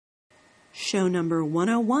Show number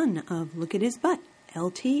 101 of Look at His Butt,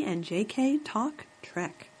 LT and JK Talk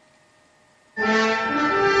Trek.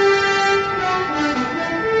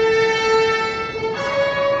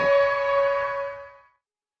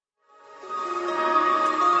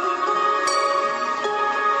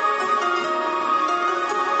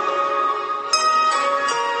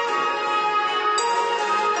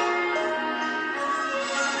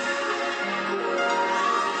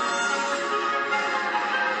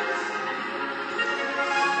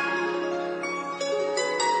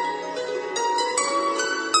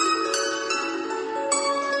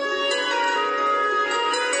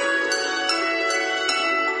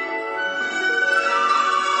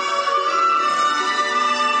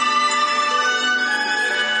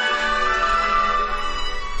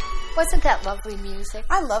 Wasn't that lovely music?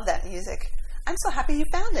 I love that music. I'm so happy you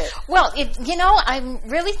found it. Well, I'm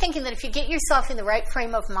really thinking that if you get yourself in the right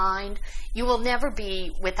frame of mind, you will never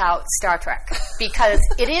be without Star Trek, because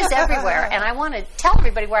it is everywhere. And I want to tell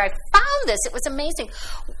everybody where I found this. It was amazing.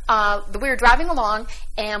 We were driving along,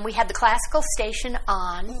 and we had the classical station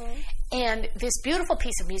on, and this beautiful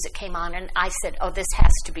piece of music came on, and I said, oh, this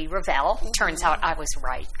has to be Ravel. Turns out I was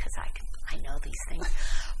right, because I know these things.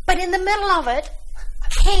 But in the middle of it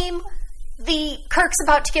came the Kirk's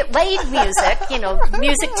about to get laid music,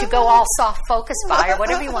 music to go all soft focus by, or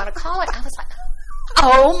whatever you want to call it. I was like,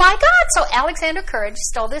 oh my God. So Alexander Courage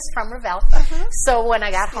stole this from Ravel. So when I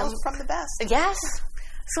got home. From the best. Yes.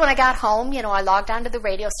 So when I got home, I logged onto the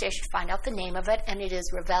radio station to find out the name of it, and it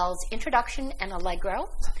is Ravel's Introduction and Allegro.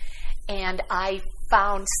 And I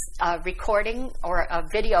found a recording or a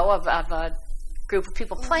video of a group of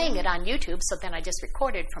people playing it on YouTube, so then I just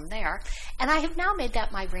recorded from there. And I have now made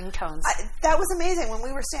that my ringtones. That was amazing. When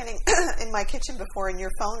we were standing in my kitchen before and your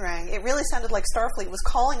phone rang, it really sounded like Starfleet was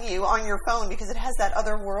calling you on your phone, because it has that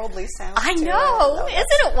otherworldly sound. I know.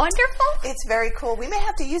 Isn't it wonderful? It's very cool. We may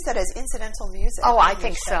have to use that as incidental music. Oh, I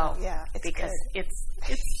think so. Yeah, because it's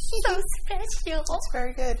so special. It's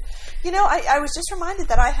very good. I was just reminded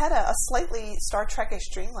that I had a slightly Star Trek-ish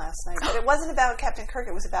dream last night, but it wasn't about Captain Kirk.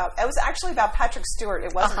 It was actually about Patrick Stewart.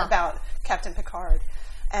 It wasn't about Captain Picard.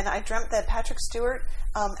 And I dreamt that Patrick Stewart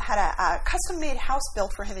had a custom-made house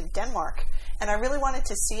built for him in Denmark, and I really wanted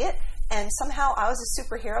to see it. And somehow I was a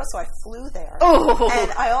superhero, so I flew there.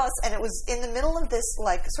 And it was in the middle of this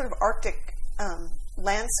sort of Arctic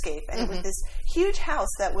landscape, and it was this huge house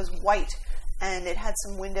that was white. And it had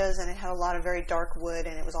some windows, and it had a lot of very dark wood,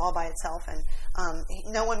 and it was all by itself. And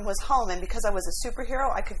no one was home. And because I was a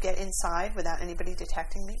superhero, I could get inside without anybody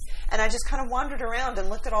detecting me. And I just kind of wandered around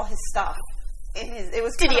and looked at all his stuff.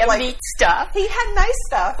 Did he have neat stuff? He had nice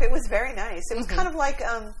stuff. It was very nice. It was kind of like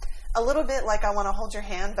a little bit like I Want to Hold Your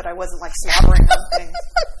Hand, but I wasn't slobbering on things.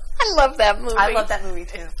 I love that movie. I love that movie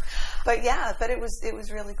too. But it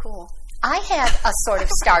was really cool. I had a sort of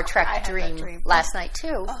Star Trek dream last night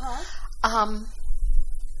too.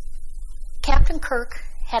 Captain Kirk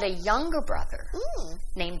had a younger brother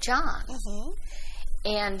named John,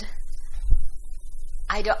 and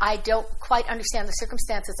I don't quite understand the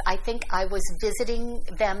circumstances. I think I was visiting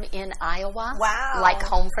them in Iowa, like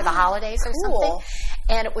home for the holidays or something,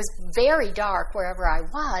 and it was very dark wherever I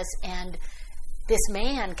was, and this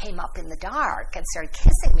man came up in the dark and started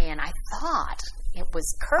kissing me, and I thought it was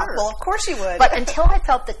Kirk. Well, of course you would. But until I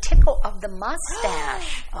felt the tickle of the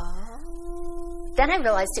mustache, then I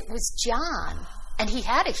realized it was John. And he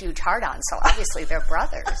had a huge heart-on, so obviously they're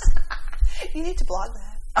brothers. You need to blog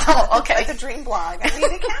that. Oh, okay. Like a dream blog. I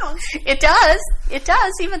mean, it counts. It does. It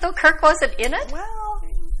does, even though Kirk wasn't in it. Well,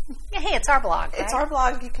 hey, it's our blog, right? It's our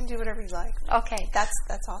blog. You can do whatever you like. Okay. That's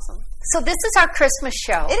awesome. So this is our Christmas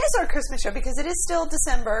show. It is our Christmas show because it is still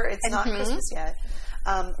December. It's not Christmas yet.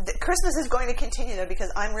 Christmas is going to continue, though,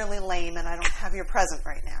 because I'm really lame and I don't have your present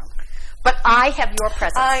right now. But I have your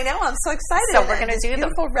presents. I know. I'm so excited. So we're going to do this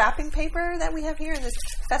beautiful wrapping paper that we have here and this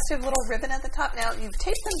festive little ribbon at the top. Now, you've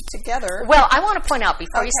taped them together. Well, I want to point out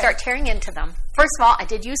before you start tearing into them. First of all, I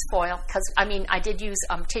did use foil because, I did use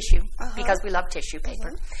tissue because we love tissue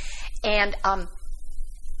paper. And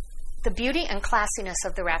the beauty and classiness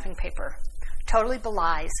of the wrapping paper totally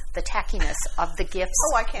belies the tackiness of the gifts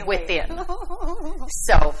within.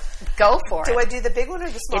 So, go for it. Do I do the big one or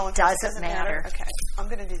the small one? It doesn't matter. Okay, I'm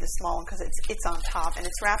going to do the small one because it's on top, and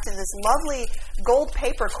it's wrapped in this lovely gold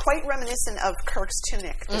paper, quite reminiscent of Kirk's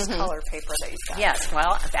tunic, this color paper that you've got. Yes,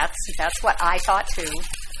 well, that's what I thought, too.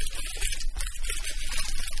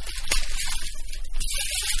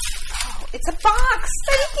 Oh, it's a box!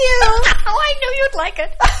 Thank you! Oh, I knew you'd like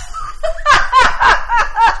it.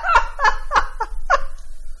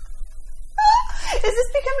 Is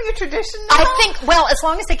this becoming a tradition now? I think, well, as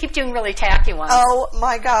long as they keep doing really tacky ones. Oh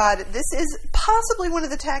my God. This is possibly one of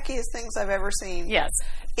the tackiest things I've ever seen. Yes.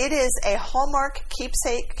 It is a Hallmark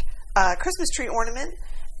keepsake Christmas tree ornament,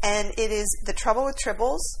 and it is The Trouble with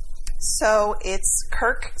Tribbles. So it's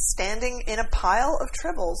Kirk standing in a pile of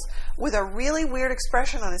tribbles with a really weird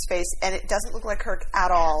expression on his face, and it doesn't look like Kirk at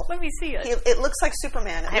all. Let me see it. It looks like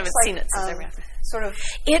Superman. I haven't seen it since I read it. Sort of.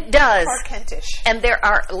 It does. Clark Kentish. And there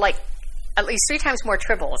are, like, at least 3 times more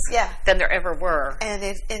tribbles than there ever were. And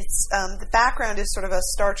it's the background is sort of a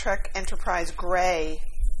Star Trek Enterprise gray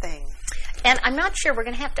thing. And I'm not sure we're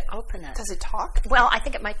going to have to open it. Does it talk? Well, I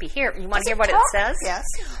think it might be here. You want to hear what talk? it says? Yes.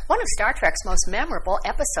 One of Star Trek's most memorable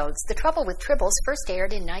episodes, The Trouble with Tribbles, first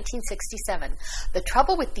aired in 1967. The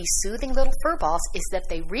trouble with these soothing little furballs is that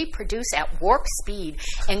they reproduce at warp speed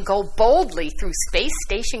and go boldly through Space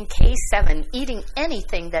Station K7, eating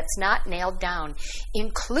anything that's not nailed down,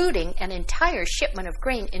 including an entire shipment of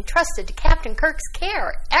grain entrusted to Captain Kirk's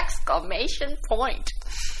care! !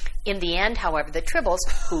 In the end, however, the Tribbles,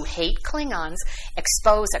 who hate Klingons,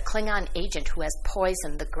 expose a Klingon agent who has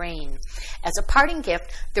poisoned the grain. As a parting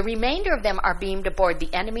gift, the remainder of them are beamed aboard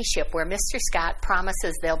the enemy ship where Mr. Scott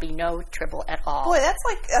promises there'll be no Tribble at all. Boy, that's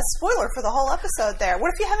like a spoiler for the whole episode there.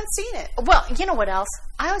 What if you haven't seen it? Well, you know what else?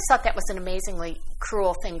 I always thought that was an amazingly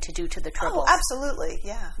cruel thing to do to the Tribbles. Oh, absolutely,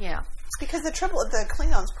 yeah. Yeah. Because the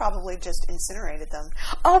Klingons probably just incinerated them.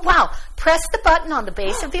 Oh, wow. Press the button on the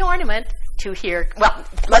base of the ornament to hear... Well,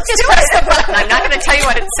 let's just press the button. I'm not going to tell you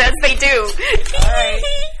what it says they do.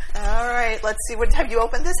 All right. Let's see. Have you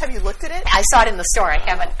opened this? Have you looked at it? I saw it in the store. I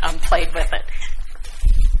haven't played with it.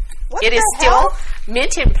 It is still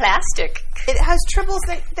mint in plastic. It has tribbles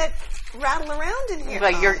that rattle around in here.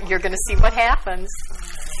 Well, you're going to see what happens.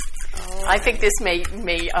 Oh. I think this may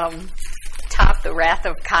top the Wrath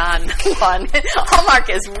of Khan one. Hallmark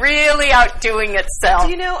is really outdoing itself. Do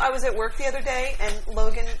you know, I was at work the other day, and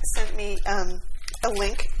Logan sent me a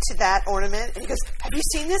link to that ornament, and he goes, "Have you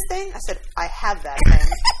seen this thing?" I said, "I have that thing."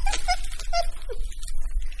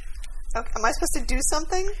 Okay, am I supposed to do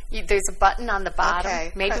something? There's a button on the bottom.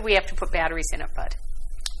 Okay. Maybe we have to put batteries in it, bud.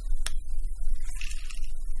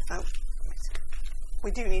 Oh. We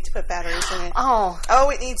do need to put batteries in it. Oh,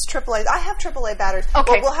 it needs AAA. I have AAA batteries.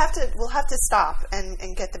 Okay, well, we'll have to stop and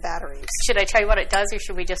get the batteries. Should I tell you what it does, or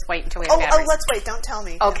should we just wait until we have batteries? Oh, let's wait. Don't tell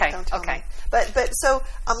me. Okay, don't tell okay. me. But so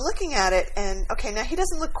I'm looking at it, and okay, now he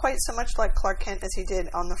doesn't look quite so much like Clark Kent as he did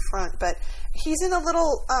on the front, but he's in a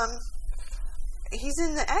little he's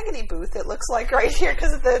in the agony booth. It looks like right here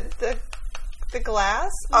because of the glass.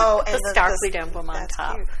 Oh, and the Starfleet emblem on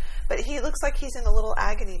top. Cute. But he looks like he's in a little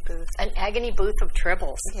agony booth. An agony booth of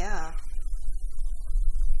tribbles. Yeah.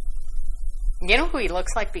 You know who he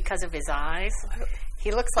looks like because of his eyes?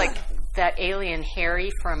 He looks like that alien Harry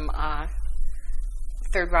from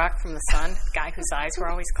Third Rock from the Sun, the guy whose eyes were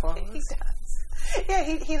always closed. He does. Yeah,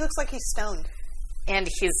 he looks like he's stoned. And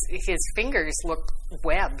his fingers look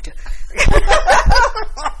webbed.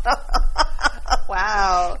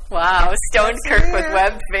 Wow. Stoned Kirk with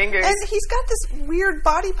webbed fingers. And he's got this weird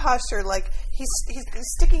body posture, like he's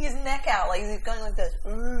sticking his neck out, like he's going like this.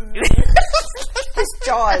 His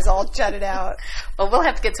jaw is all jutted out. Well, we'll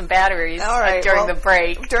have to get some batteries during the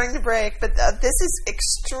break. During the break, but this is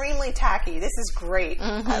extremely tacky. This is great.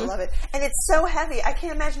 Mm-hmm. I love it. And it's so heavy. I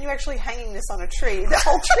can't imagine you actually hanging this on a tree. The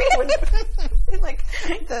whole tree would be like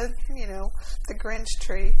the Grinch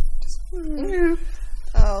tree.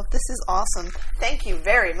 Oh, this is awesome. Thank you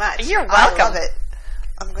very much. You're welcome. I love it.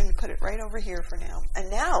 I'm going to put it right over here for now. And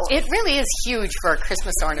now... It really is huge for a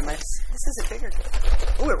Christmas ornament. This is a bigger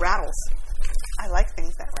gift. Ooh, it rattles. I like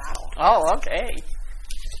things that rattle. Oh, okay.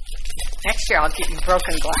 Next year I'll get you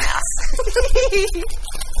broken glass.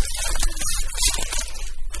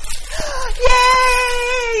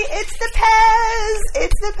 Yay! It's the Pez!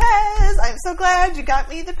 It's the Pez! I'm so glad you got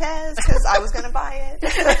me the Pez because I was going to buy it.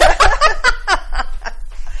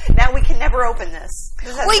 Now we can never open this.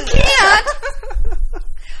 We can't!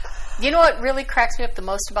 You know what really cracks me up the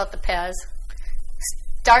most about the Pez?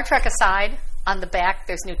 Star Trek aside, on the back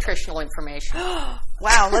there's nutritional information.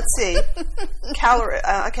 Wow, let's see.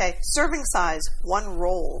 Okay, serving size, 1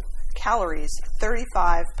 roll. Calories,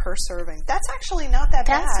 35 per serving. That's actually not that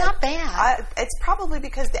bad. That's not bad. It's probably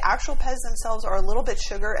because the actual Pez themselves are a little bit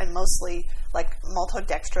sugar and mostly like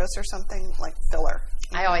maltodextrose or something, like filler.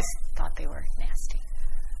 I always thought they were nasty.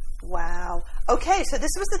 Wow. Okay, so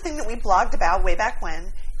this was the thing that we blogged about way back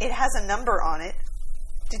when. It has a number on it.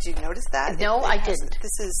 Did you notice that? No, I didn't.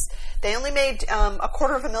 They only made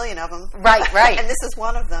 250,000 of them. Right. And this is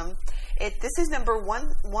one of them. This is number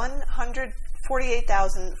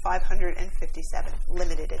 148,557,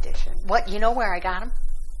 limited edition. What? You know where I got them?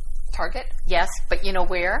 Target? Yes, but you know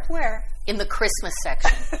where? Where? In the Christmas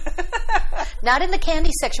section. Not in the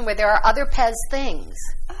candy section where there are other Pez things.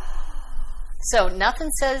 So nothing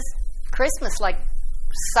says Christmas like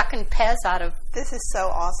sucking Pez out of This is so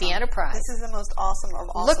awesome. the Enterprise. This is the most awesome of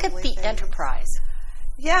awesome. Look at the Enterprise.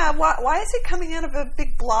 Yeah, why is it coming out of a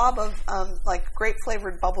big blob of like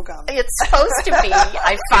grape-flavored bubble gum? It's supposed to be,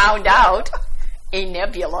 I found out, a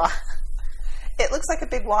nebula. It looks like a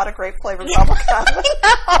big wad of grape-flavored bubble gum.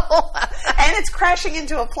 No. And it's crashing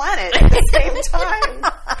into a planet at the same time.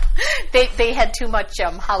 They had too much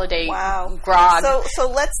holiday Wow. grog. So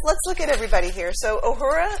let's look at everybody here. So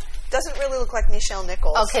Uhura doesn't really look like Nichelle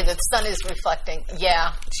Nichols. Okay, the sun is reflecting.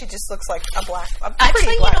 Yeah. She just looks like a pretty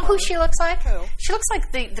Actually, you black know who woman. she looks like? Who? She looks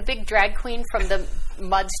like the big drag queen from the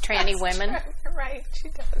Mud's Tranny Women. You're right, she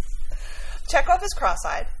does. Chekhov is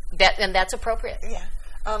cross-eyed. And that's appropriate. Yeah.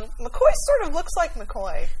 McCoy sort of looks like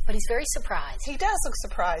McCoy. But he's very surprised. He does look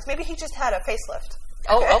surprised. Maybe he just had a facelift.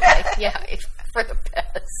 Oh, okay. Yeah, for the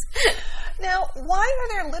Pez. Now, why are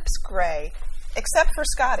their lips gray, except for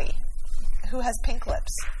Scotty, who has pink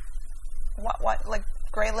lips? What? Like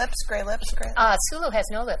gray lips, gray lips, gray lips? Sulu has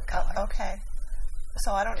no lip color. Okay.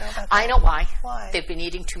 So I don't know about that. I know why. Why? They've been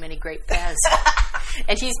eating too many grape Pez.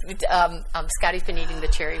 And Scotty's been eating the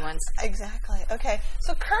cherry ones. Exactly. Okay.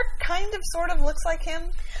 So Kirk kind of sort of looks like him.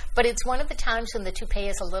 But it's one of the times when the toupee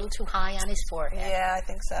is a little too high on his forehead. Yeah, I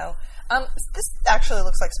think so. This actually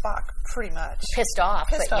looks like Spock, pretty much. Pissed off,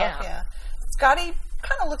 Pissed but off, yeah. Scotty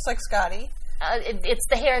kind of looks like Scotty. It's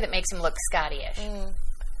the hair that makes him look Scotty-ish.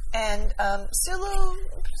 And Sulu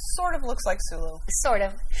sort of looks like Sulu. Sort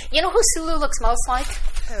of. You know who Sulu looks most like?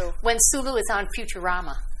 Who? When Sulu is on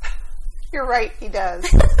Futurama. You're right, he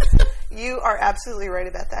does. You are absolutely right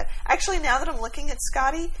about that. Actually, now that I'm looking at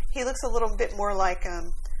Scotty, he looks a little bit more like,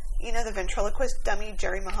 you know, the ventriloquist dummy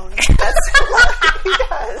Jerry Mahoney. That's what he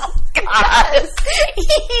does.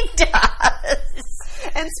 He does.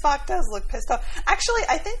 And Spock does look pissed off. Actually,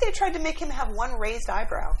 I think they tried to make him have one raised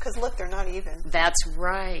eyebrow, because look, they're not even. That's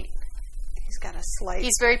right. He's got a slight...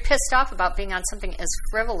 He's very pissed off about being on something as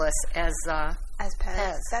frivolous as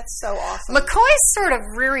Pez. That's so awesome. McCoy's sort of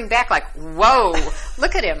rearing back like, whoa,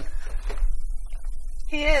 look at him.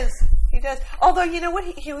 He is. He does. Although, you know what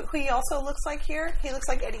who he also looks like here? He looks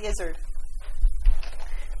like Eddie Izzard.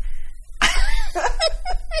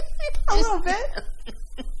 A little bit.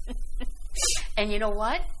 And you know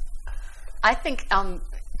what? I think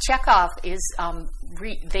Chekhov is...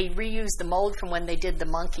 they reused the mold from when they did the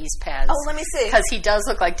Monkeys Pez. Oh, let me see. Because he does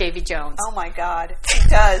look like Davy Jones. Oh, my God. He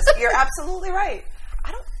does. You're absolutely right.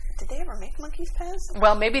 Did they ever make Monkeys Pez?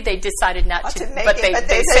 Well, maybe they decided not to make but it.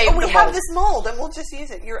 They saved we the have mold. this mold, and we'll just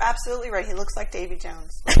use it. You're absolutely right. He looks like Davy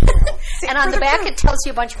Jones. See, and on the back, it tells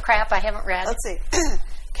you a bunch of crap I haven't read. Let's see.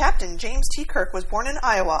 Captain James T. Kirk was born in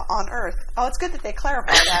Iowa on Earth. Oh, it's good that they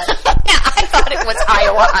clarify that. Yeah, I thought it was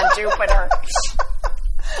Iowa on Jupiter.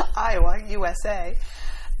 Iowa, USA.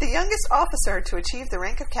 The youngest officer to achieve the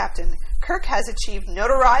rank of captain, Kirk has achieved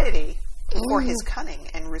notoriety for his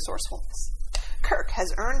cunning and resourcefulness. Kirk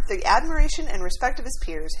has earned the admiration and respect of his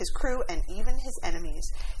peers, his crew, and even his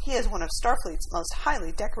enemies. He is one of Starfleet's most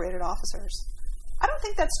highly decorated officers. I don't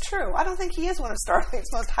think that's true. I don't think he is one of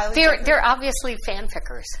Starfleet's most highly decorated. They're obviously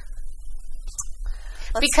fanfickers.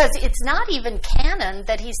 Because it's not even canon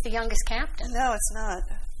that he's the youngest captain. No, it's not.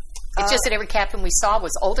 It's just that every captain we saw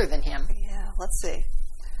was older than him. Yeah, let's see.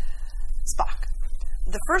 Spock.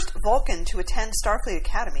 The first Vulcan to attend Starfleet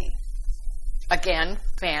Academy. Again,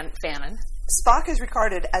 Fanon. Spock is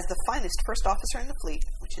regarded as the finest first officer in the fleet,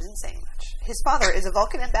 which isn't saying much. His father is a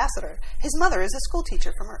Vulcan ambassador. His mother is a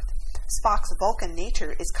schoolteacher from Earth. Spock's Vulcan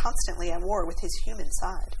nature is constantly at war with his human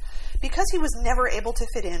side. Because he was never able to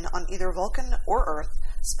fit in on either Vulcan or Earth,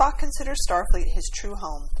 Spock considers Starfleet his true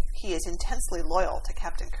home. He is intensely loyal to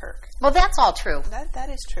Captain Kirk. Well, that's all true. That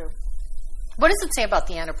is true. What does it say about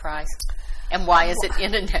the Enterprise? And why is it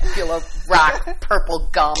in a nebula rock purple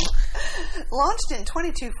gum? Launched in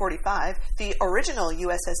 2245, the original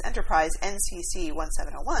USS Enterprise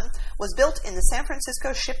NCC-1701 was built in the San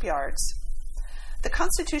Francisco shipyards. The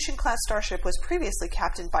Constitution-class starship was previously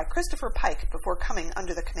captained by Christopher Pike before coming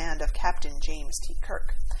under the command of Captain James T.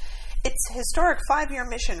 Kirk. Its historic 5-year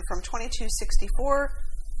mission from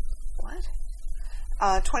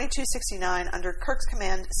 2269 under Kirk's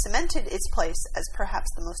command cemented its place as perhaps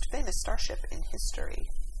the most famous starship in history.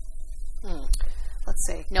 Let's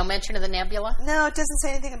see. No mention of the nebula? No, it doesn't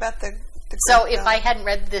say anything about the so if I hadn't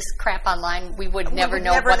read this crap online, we would never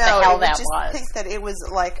know what the hell that was. I think that it was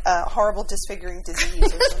like a horrible disfiguring disease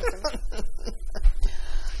or something.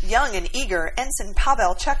 Young and eager, Ensign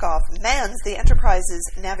Pavel Chekhov mans the Enterprise's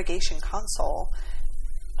navigation console.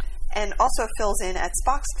 and also fills in at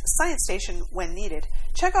Spock's science station when needed.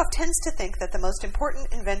 Chekhov tends to think that the most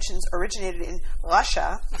important inventions originated in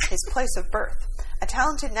Russia, his place of birth. A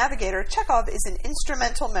talented navigator, Chekhov is an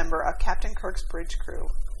instrumental member of Captain Kirk's bridge crew.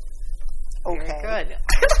 Okay. Very good.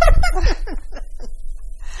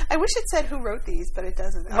 I wish it said who wrote these, but it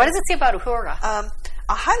doesn't. What does it say about Uhura?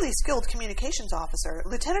 A highly skilled communications officer,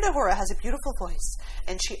 Lieutenant Uhura has a beautiful voice,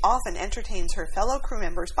 and she often entertains her fellow crew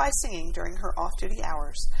members by singing during her off-duty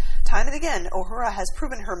hours. Time and again, Uhura has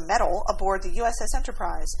proven her mettle aboard the USS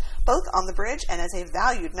Enterprise, both on the bridge and as a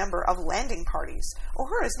valued member of landing parties.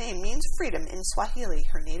 Uhura's name means freedom in Swahili,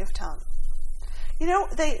 her native tongue. You know,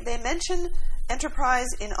 they mention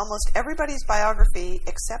Enterprise in almost everybody's biography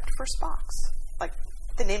except for Spock's. Like,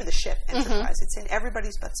 the name of the ship, Enterprise. It's in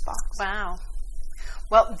everybody's but Spock's. Wow.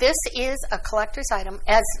 Well, this is a collector's item,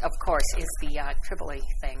 as, of course, is the Triboli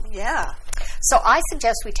thing. Yeah. So I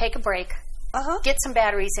suggest we take a break, get some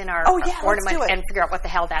batteries in our ornament, and figure out what the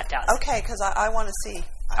hell that does. Okay, because I want to see.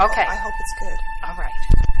 Okay. I hope it's good. All right.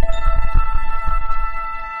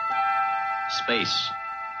 Space,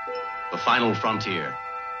 the final frontier.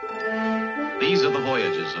 These are the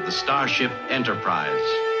voyages of the Starship Enterprise.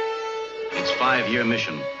 Its 5-year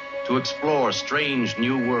mission, to explore strange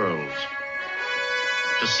new worlds,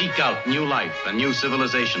 to seek out new life and new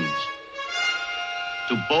civilizations,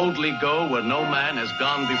 to boldly go where no man has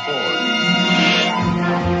gone before.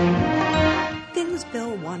 Things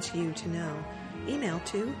Bill wants you to know. Email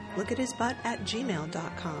to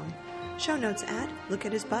lookathisbutt@gmail.com. Show notes at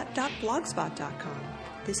lookathisbutt.blogspot.com.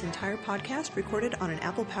 This entire podcast recorded on an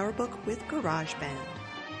Apple PowerBook with GarageBand.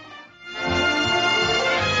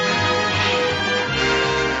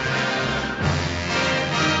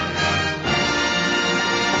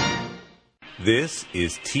 This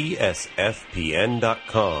is TSFPN.com,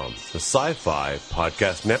 the Sci-Fi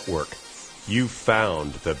Podcast Network. You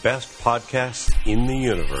found the best podcasts in the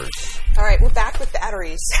universe. All right, we're back with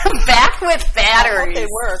batteries. Back with batteries. I hope they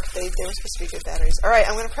work. They were supposed to be good batteries. All right,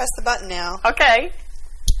 I'm going to press the button now. Okay.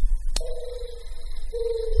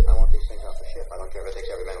 I want these things off the ship. I don't care if it takes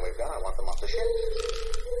every man we've got. I want them off the ship.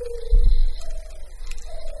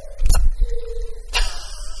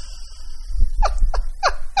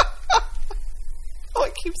 Oh,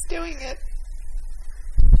 it keeps doing it.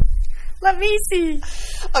 Let me see.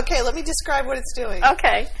 Okay, let me describe what it's doing.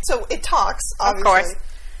 Okay. So it talks, obviously. Of course.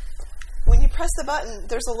 When you press the button,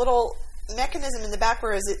 there's a little mechanism in the back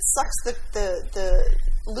where it sucks the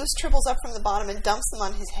loose tribbles up from the bottom and dumps them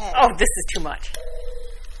on his head. Oh, this is too much.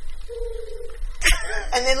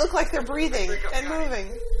 And they look like they're breathing and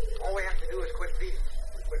moving. All we have to do is quit feeding.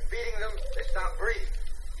 Quit feeding them, they stop breathing.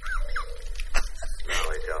 No,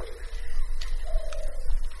 they don't.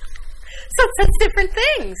 So it says different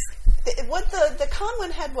things. The con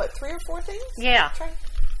one had, 3 or 4 things? Yeah. Try.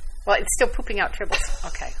 Well, it's still pooping out tribbles.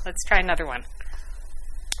 Okay, let's try another one.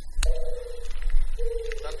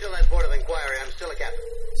 Until that board of inquiry, I'm still a captain.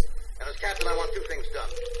 And as captain, I want 2 things done.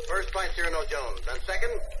 First, find Cyrano Jones. And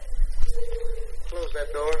second, close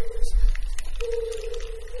that door.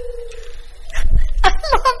 I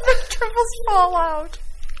love the tribbles fall out.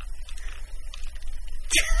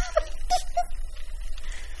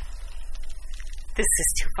 This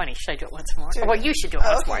is too funny. Should I do it once more? Well, you should do it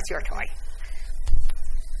once more. It's your toy.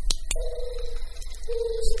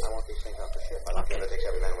 I want these things off the ship. I don't care if it takes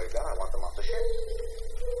every man we've got. I want them off the ship.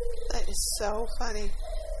 That is so funny.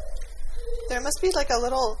 There must be like a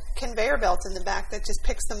little conveyor belt in the back that just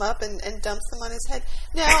picks them up and dumps them on his head.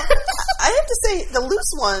 Now, I have to say, the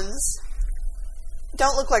loose ones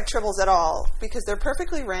don't look like tribbles at all because they're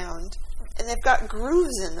perfectly round and they've got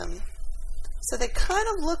grooves in them. So they kind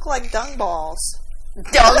of look like dung balls.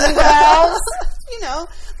 Dung balls? You know,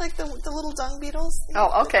 like the little dung beetles.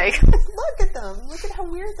 Oh, okay. Look at them. Look at how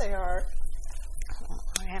weird they are.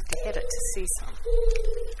 I have to hit it to see some.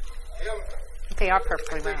 Jim, They are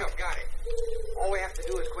perfectly I think round. I've got it. All we have to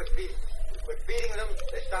do is quit feeding. Quit feeding them,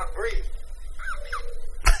 they stop breathing.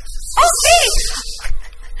 Oh,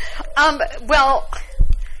 thanks! Well,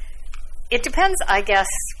 it depends, I guess,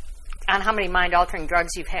 on how many mind-altering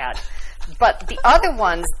drugs you've had. But the other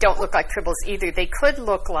ones don't look like tribbles either. They could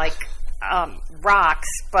look like rocks,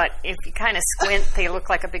 but if you kind of squint, they look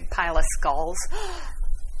like a big pile of skulls.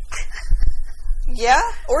 Yeah,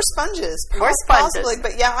 or sponges. Or sponges. Possibly,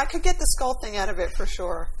 but yeah, I could get the skull thing out of it for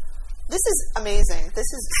sure. This is amazing. This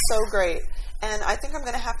is so great. And I think I'm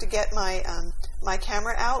going to have to get my my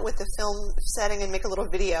camera out with the film setting and make a little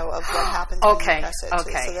video of what happens when you press it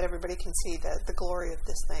so that everybody can see the glory of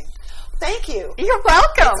this thing. Thank you. You're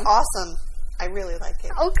welcome. It's awesome. I really like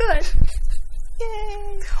it. Oh, good.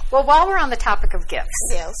 Yay. Well, while we're on the topic of gifts,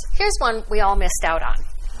 Yes. here's one we all missed out on.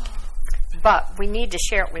 but we need to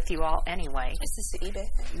share it with you all anyway. Is this the eBay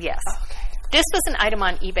thing? Yes. Oh, okay. This was an item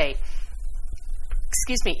on eBay.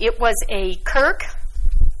 Excuse me. It was a Kirk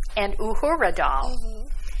and Uhura doll. Mm-hmm.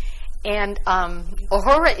 And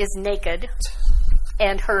Uhura is naked,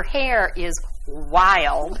 and her hair is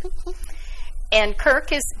wild. And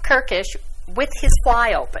Kirk is Kirkish with his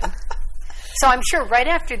fly open. So I'm sure right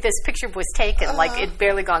after this picture was taken, like it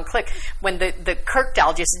barely gone click, when the Kirk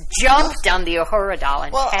doll just jumped on the Uhura doll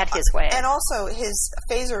and had his way. And also his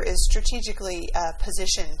phaser is strategically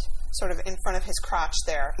positioned sort of in front of his crotch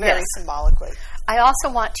there, very symbolically. I also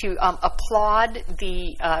want to applaud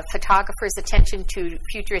the photographer's attention to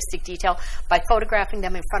futuristic detail by photographing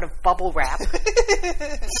them in front of bubble wrap.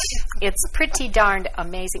 It's pretty darned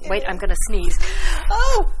amazing. Wait, I'm going to sneeze.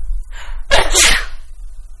 Oh!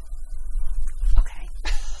 Okay.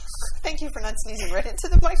 Thank you for not sneezing right into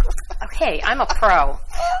the microphone. Okay, I'm a pro.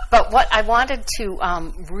 But what I wanted to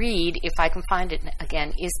read, if I can find it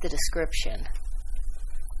again, is the description.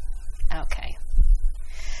 Okay.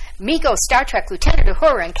 Mego, Star Trek, Lieutenant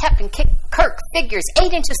Uhura, and Captain Kirk figures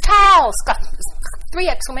 8 inches tall! 3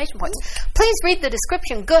 exclamation points. Please read the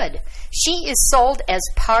description good. She is sold as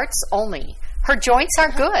parts only. Her joints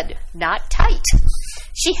are good, not tight.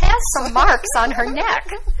 She has some marks on her neck.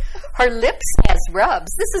 Her lips has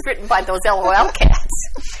rubs. This is written by those LOL cats.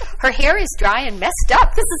 Her hair is dry and messed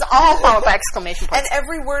up. This is all followed by exclamation points. And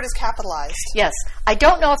every word is capitalized. Yes. I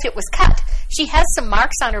don't know if it was cut. She has some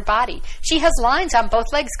marks on her body. She has lines on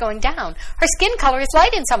both legs going down. Her skin color is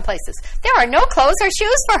light in some places. There are no clothes or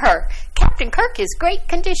shoes for her. Captain Kirk is great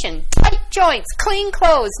condition. Tight joints, clean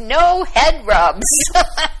clothes, no head rubs.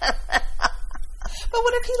 But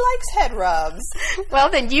what if he likes head rubs? Well,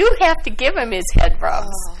 then you have to give him his head rubs.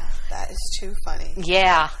 Oh, that is too funny.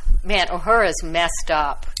 Yeah. Man, Uhura's messed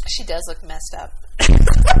up. She does look messed up.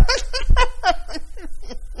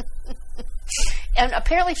 And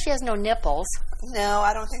apparently she has no nipples. No,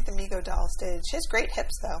 I don't think the Mego dolls did. She has great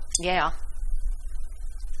hips, though. Yeah.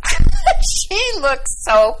 She looks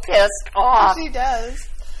so pissed off. She does.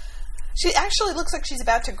 She actually looks like she's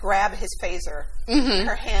about to grab his phaser. Mm-hmm.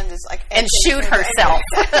 Her hand is like... And shoot herself.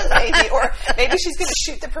 Maybe. Or maybe she's going to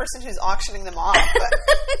shoot the person who's auctioning them off.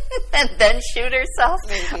 And then shoot herself?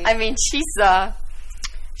 Maybe. I mean,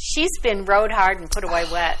 she's been rode hard and put away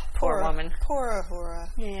wet. Poor woman. Poor Uhura.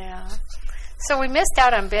 Yeah. So we missed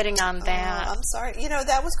out on bidding on that. I'm sorry. You know,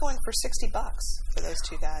 that was going for $60 for those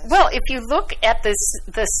two guys. Well, if you look at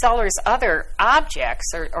the seller's other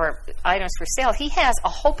objects or items for sale, he has a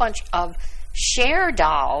whole bunch of Cher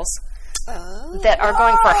dolls that are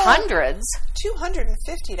going for hundreds.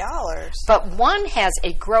 $250. But one has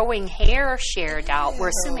a growing hair Cher doll. We're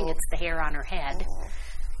assuming it's the hair on her head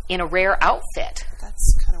in a rare outfit.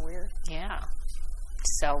 That's kind of weird. Yeah.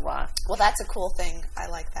 So, well, that's a cool thing. I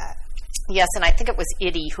like that. Yes, and I think it was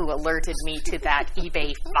Itty who alerted me to that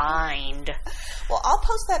eBay find. Well, I'll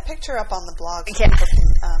post that picture up on the blog so Yeah. people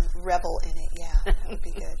can revel in it. Yeah, that would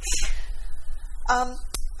be good.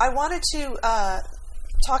 I wanted to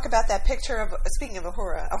talk about that picture of, speaking of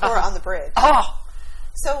Uhura on the bridge. Oh!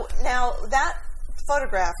 So now that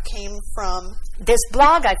photograph came from... This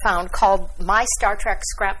blog I found called My Star Trek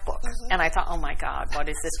Scrapbook. Mm-hmm. And I thought, oh my God, what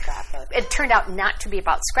is this? Scrapbook. It turned out not to be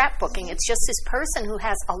about scrapbooking. Mm-hmm. It's just this person who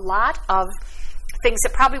has a lot of things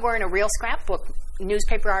that probably were in a real scrapbook,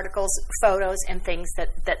 newspaper articles, photos, and things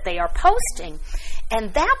that they are posting.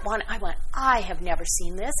 And that one, I went, I have never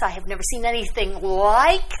seen this. I have never seen anything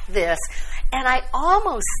like this. And I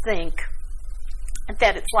almost think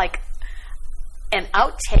that it's like an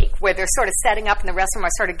outtake where they're sort of setting up and the rest of them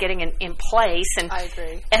are sort of getting in place. And I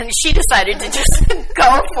agree. And she decided to just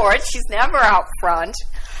go for it. She's never out front.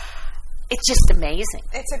 It's just amazing.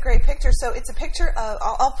 It's a great picture. So it's a picture of,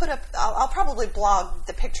 I'll probably blog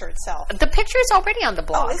the picture itself. The picture is already on the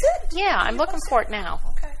blog. Oh, is it? Yeah, I'm looking for it now.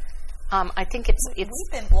 Okay. I think it's We've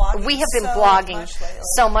been blogging we have been so blogging much lately.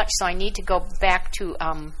 so much, so I need to go back to,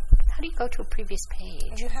 how do you go to a previous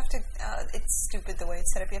page? You have to, it's stupid the way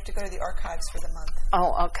it's set up. You have to go to the archives for the month.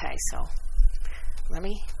 Oh, okay, so let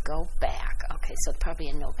me go back. Okay, so probably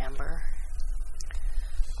in November.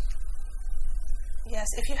 Yes,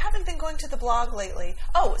 if you haven't been going to the blog lately.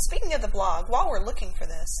 Oh, speaking of the blog, while we're looking for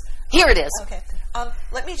this. Here it is. Okay.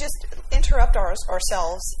 Let me just interrupt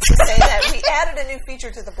ourselves to say that we added a new feature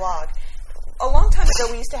to the blog. a long time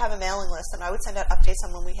ago, we used to have a mailing list, and I would send out updates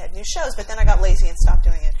on when we had new shows, but then I got lazy and stopped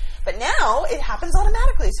doing it. But now, it happens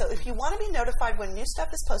automatically. So if you want to be notified when new stuff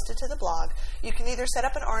is posted to the blog, you can either set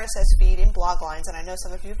up an RSS feed in Bloglines, and I know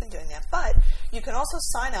some of you have been doing that, but you can also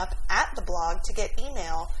sign up at the blog to get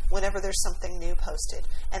email whenever there's something new posted.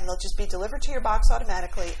 And they'll just be delivered to your box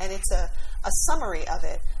automatically, and it's a summary of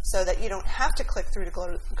it, so that you don't have to click through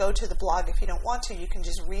to go to the blog if you don't want to. You can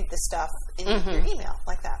just read the stuff in your email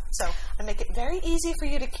like that. So I make it very easy for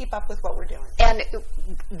you to keep up with what we're doing. And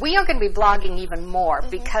we are going to be blogging even more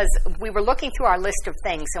because we were looking through our list of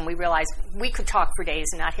things and we realized we could talk for days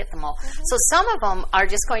and not hit them all. So some of them are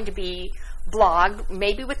just going to be blogged,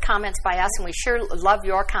 maybe with comments by us, and we sure love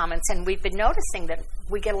your comments. And we've been noticing that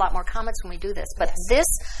we get a lot more comments when we do this. But this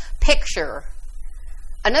picture...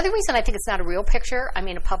 Another reason I think it's not a real picture, I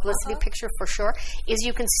mean a publicity picture for sure, is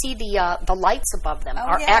you can see the lights above them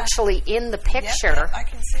are actually in the picture. Yep, I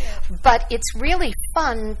can see it. But it's really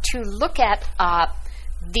fun to look at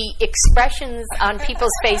the expressions on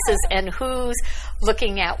people's faces and who's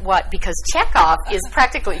looking at what, because Chekhov is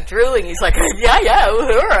practically drooling. He's like, yeah.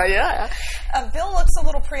 Bill looks a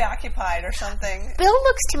little preoccupied or something. Bill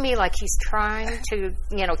looks to me like he's trying to,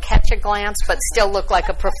 catch a glance, but still look like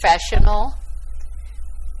a professional.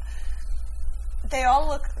 They all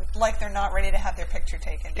look like they're not ready to have their picture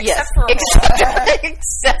taken, Yes,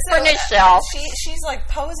 except for Nichelle. She's like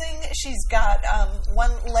posing. She's got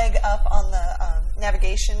one leg up on the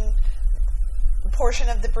navigation portion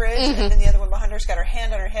of the bridge, and then the other one behind her's got her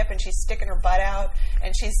hand on her hip, and she's sticking her butt out,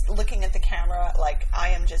 and she's looking at the camera like, I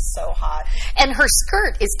am just so hot. And her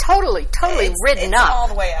skirt is totally ridden up. It's all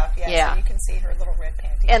the way up, so you can see her little red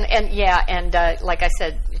panties. And like I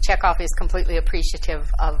said, Chekhov is completely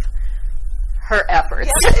appreciative of her efforts.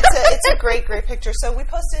 Yeah, it's a great picture. So we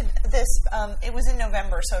posted this, it was in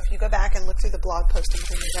November, so if you go back and look through the blog postings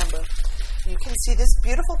in November, you can see this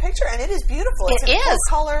beautiful picture, and it is beautiful. It's in full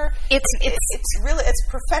color. It's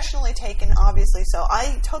professionally taken, obviously, so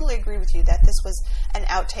I totally agree with you that this was an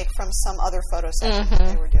outtake from some other photo session that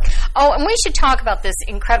they were doing. Oh, and we should talk about this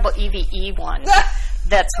incredible EVE one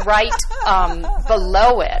that's right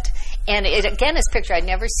below it. And it, again, this picture I'd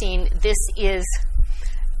never seen. This is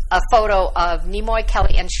a photo of Nimoy,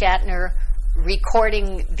 Kelly, and Shatner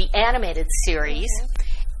recording the animated series,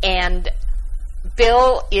 and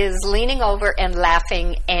Bill is leaning over and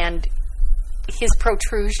laughing, and his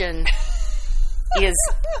protrusion is,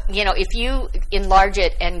 if you enlarge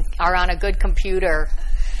it and are on a good computer,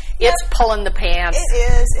 it's pulling the pants.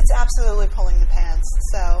 It is. It's absolutely pulling the pants.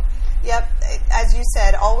 So... Yep, as you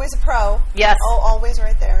said, always a pro. Yes. Oh, always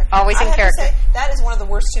right there. Always in character. I have to say, that is one of the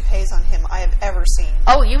worst toupees on him I have ever seen.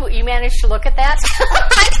 Oh, you managed to look at that?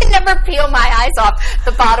 I can never peel my eyes off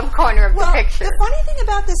the bottom corner of the picture. The funny thing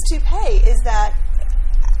about this toupee is that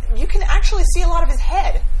you can actually see a lot of his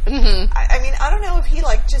head. I mean, I don't know if he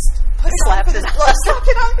just put slapped it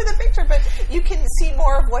on for the picture, but you can see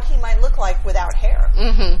more of what he might look like without hair.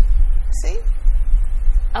 See?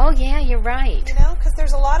 Oh, yeah, you're right. Because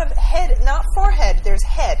there's a lot of head, not forehead, there's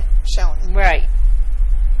head showing. Right.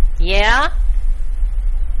 Yeah?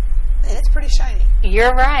 And it's pretty shiny.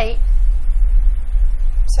 You're right.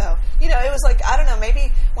 So, it was like, I don't know,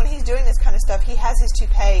 maybe when he's doing this kind of stuff, he has his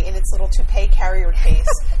toupee in its little toupee carrier case,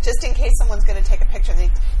 just in case someone's going to take a picture, and he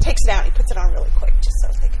takes it out and he puts it on really quick, just so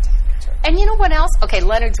they can take a picture. And you know what else? Okay,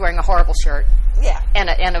 Leonard's wearing a horrible shirt. Yeah. And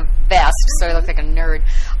a vest, so he looks like a nerd.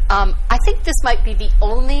 I think this might be the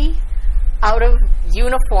only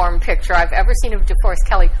out-of-uniform picture I've ever seen of DeForest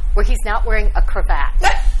Kelley where he's not wearing a cravat.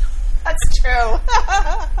 That's true.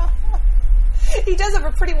 He does have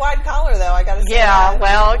a pretty wide collar, though, I gotta say. Yeah,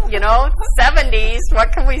 well, 70s,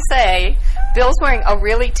 what can we say? Bill's wearing a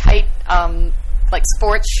really tight,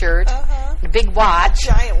 sports shirt, and a big watch.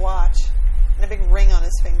 A giant watch. And a big ring on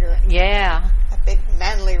his finger. Yeah. A big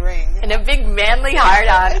manly ring. And a big manly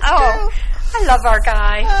heart-on. True. I love our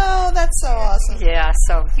guy. Oh, that's so awesome. Yeah,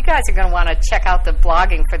 so you guys are going to want to check out the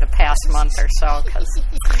blogging for the past month or so, because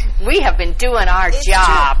we have been doing our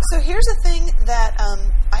job. True. So here's a thing that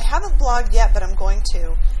I haven't blogged yet, but I'm going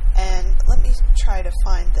to. And let me try to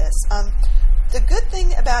find this. The good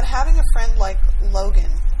thing about having a friend like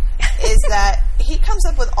Logan is that he comes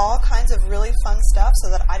up with all kinds of really fun stuff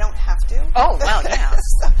so that I don't have to. Oh, well, yeah.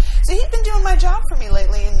 So he's been doing my job for me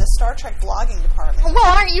lately in the Star Trek blogging department. Well,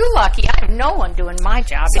 aren't you lucky? I have no one doing my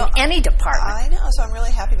job in any department. I know, so I'm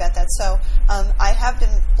really happy about that. So I have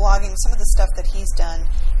been blogging some of the stuff that he's done,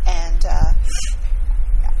 and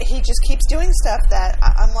he just keeps doing stuff that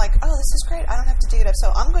I'm like, oh, this is great. I don't have to dig it up.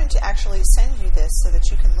 So I'm going to actually send you this so that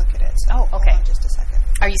you can look at it. So okay. Hold on just a second.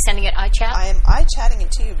 Are you sending it iChat? I am iChatting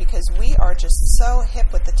it to you because we are just so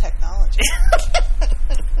hip with the technology.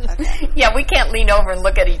 Okay. Yeah, we can't lean over and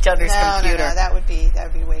look at each other's computer. No, that would be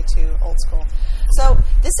way too old school. So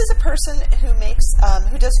this is a person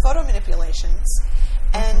who does photo manipulations,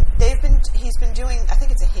 and he's been doing, I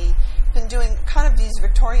think it's a he, been doing kind of these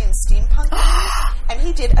Victorian steampunk things, and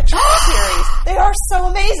he did a Trek series. They are so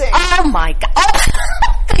amazing. Oh my God! Oh.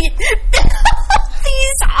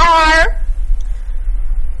 These are.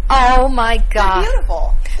 Oh my God! They're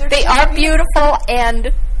beautiful. They are beautiful,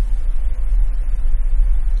 and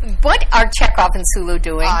what are Chekhov and Sulu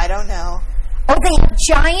doing? I don't know. Oh, they have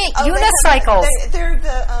giant unicycles. They're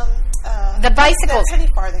the bicycles. The penny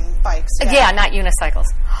farthing bikes. Yeah, not unicycles.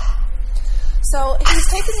 So he's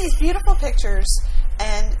taken these beautiful pictures,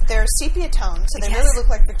 and they're sepia toned, so they really look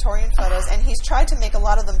like Victorian photos. And he's tried to make a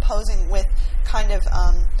lot of them posing with kind of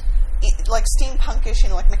like steampunkish,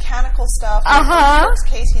 like mechanical stuff. In Kirk's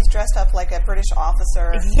case, he's dressed up like a British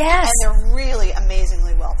officer. Yes, and they're really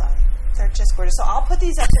amazingly well done. They're just gorgeous. So I'll put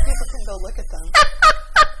these up so people can go look at them.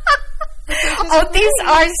 Oh, these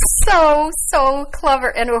are so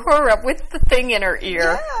clever. And Uhura with the thing in her ear.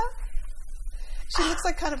 Yeah. She looks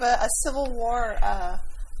like kind of a Civil War,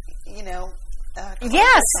 yes.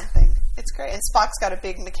 or something. It's great. And Spock's got a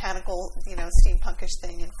big mechanical, steampunkish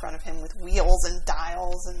thing in front of him with wheels and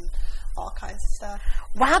dials and all kinds of stuff.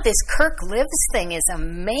 Wow, this Kirk Lives thing is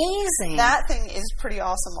amazing. That thing is pretty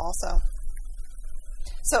awesome also.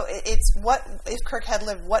 So it's what, if Kirk had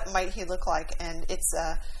lived, what might he look like? And it's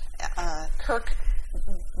Kirk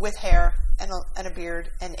with hair and a beard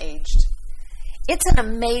and aged. It's an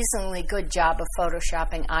amazingly good job of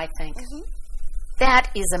photoshopping, I think. Mm-hmm. That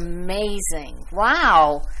is amazing.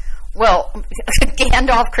 Wow. Well,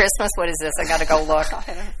 Gandalf Christmas, what is this? I got to go look.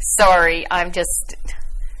 Sorry, I'm just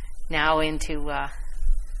now into,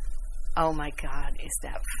 oh my God, is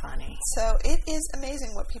that funny? So it is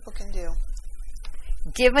amazing what people can do.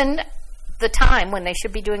 Given the time when they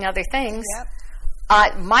should be doing other things,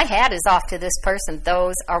 my hat is off to this person.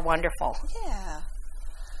 Those are wonderful. Yeah.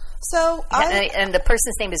 So and the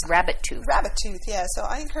person's name is Rabbit Tooth. Rabbit Tooth, yeah. So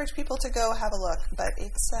I encourage people to go have a look. But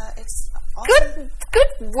it's awesome.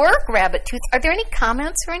 Good work, Rabbit Tooth. Are there any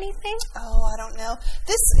comments or anything? Oh, I don't know.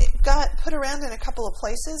 This got put around in a couple of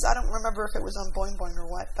places. I don't remember if it was on Boing Boing or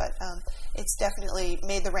what, but it's definitely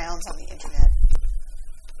made the rounds on the internet.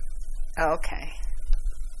 Okay.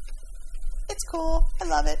 It's cool. I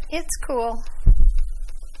love it. It's cool.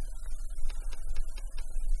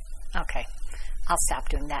 Okay. I'll stop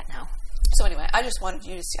doing that now. So anyway, I just wanted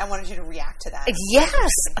you to see. I wanted you to react to that. Yes,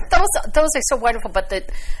 those are so wonderful. But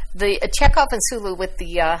the Chekhov and Sulu with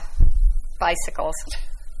the bicycles,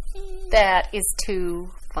 that is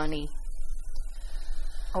too funny.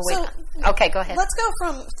 Oh wait. So, okay, go ahead. Let's go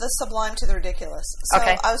from the sublime to the ridiculous. So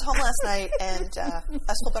okay. I was home last night and I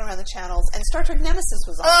was flipping around the channels, and Star Trek Nemesis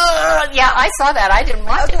was on. Yeah, I saw that. I didn't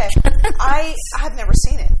watch it. I have never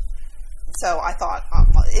seen it. So I thought,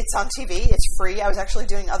 it's on TV, it's free. I was actually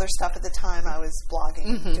doing other stuff at the time. I was blogging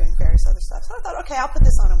and doing various other stuff. So I thought, okay, I'll put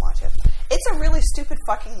this on and watch it. It's a really stupid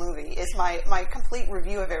fucking movie, is my complete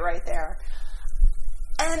review of it right there.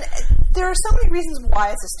 And there are so many reasons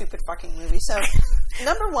why it's a stupid fucking movie. So,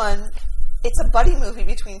 number one, it's a buddy movie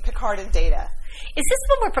between Picard and Data. Is this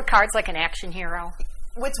the one where Picard's like an action hero?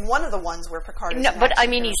 It's one of the ones where Picard is an but I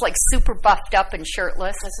mean, hero. He's like super buffed up and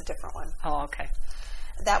shirtless. That's a different one. Oh, okay.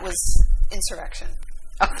 That was Insurrection.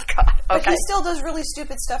 Oh, God. Okay. But he still does really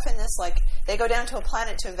stupid stuff in this. Like, they go down to a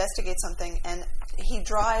planet to investigate something, and he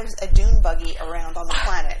drives a dune buggy around on the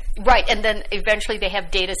planet. Right, and then eventually they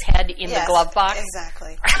have Data's head in the glove box.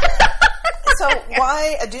 Exactly. So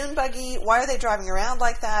why a dune buggy? Why are they driving around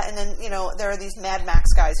like that? And then, there are these Mad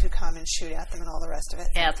Max guys who come and shoot at them and all the rest of it.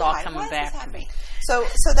 Yeah, it's all coming back to me. So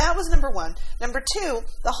that was number one. Number two,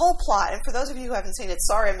 the whole plot, and for those of you who haven't seen it,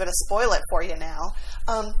 sorry, I'm going to spoil it for you now,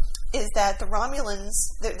 is that the Romulans,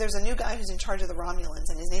 there's a new guy who's in charge of the Romulans,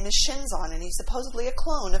 and his name is Shinzon, and he's supposedly a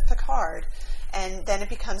clone of Picard. And then it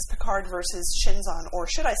becomes Picard versus Shinzon, or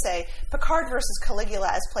should I say, Picard versus Caligula,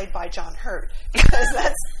 as played by John Hurt, because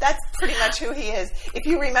that's pretty much who he is. If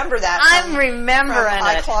you remember that, I'm remembering from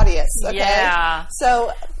it. Claudius. Okay? Yeah.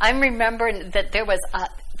 So I'm remembering that there was a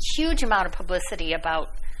huge amount of publicity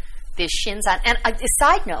about this Shinzon. And a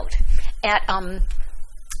side note,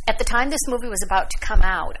 at the time this movie was about to come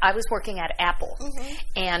out, I was working at Apple,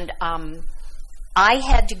 and I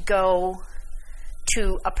had to go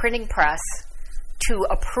to a printing press to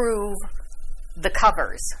approve the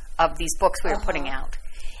covers of these books we were putting out.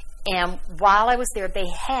 And while I was there, they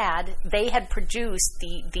had produced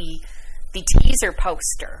the teaser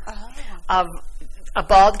poster of a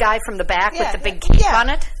bald guy from the back with the big cape on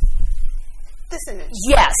it. This image.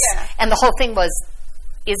 Yes. Yeah. And the whole thing was,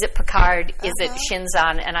 is it Picard? Is it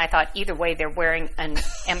Shinzon? And I thought, either way, they're wearing an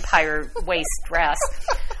Empire waist dress.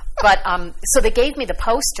 But, so they gave me the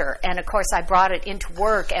poster, and of course I brought it into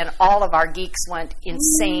work, and all of our geeks went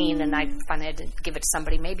insane, and I finally had to give it to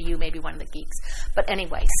somebody, maybe you, maybe one of the geeks. But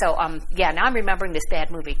anyway, so, now I'm remembering this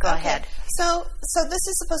bad movie. Go ahead. So this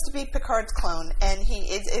is supposed to be Picard's clone, and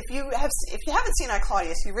if you haven't seen I,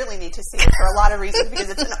 Claudius, you really need to see it for a lot of reasons,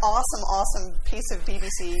 because it's an awesome piece of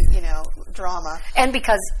BBC, drama. And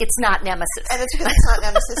because it's not Nemesis. And it's because it's not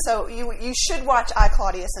Nemesis, so you should watch I,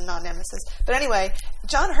 Claudius and not Nemesis. But anyway,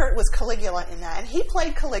 John Hurt was Caligula in that, and he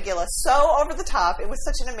played Caligula so over the top. It was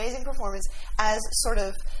such an amazing performance as sort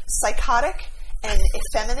of psychotic and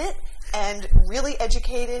effeminate and really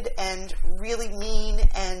educated and really mean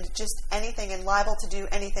and just anything and liable to do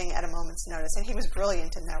anything at a moment's notice. And he was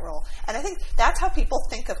brilliant in that role. And I think that's how people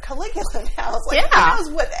think of Caligula now. It's like, who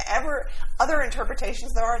knows whatever other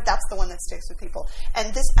interpretations there are, that's the one that sticks with people.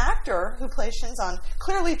 And this actor who plays Shinzon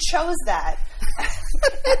clearly chose that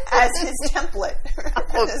as his template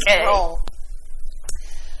for this role.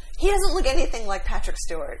 He doesn't look anything like Patrick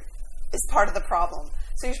Stewart, is part of the problem.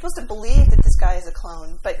 So you're supposed to believe that this guy is a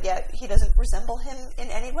clone, but yet he doesn't resemble him in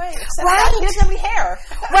any way, except that he doesn't have any hair.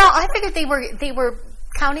 Well, I figured they were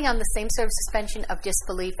counting on the same sort of suspension of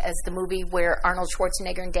disbelief as the movie where Arnold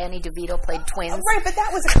Schwarzenegger and Danny DeVito played twins. Oh, right, but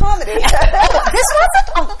that was a comedy. This wasn't?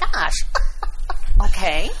 Oh, gosh.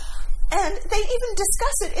 Okay. And they even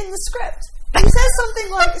discuss it in the script. He says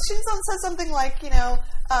something like, Shinzon says something like,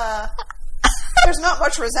 there's not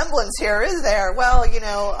much resemblance here, is there? Well,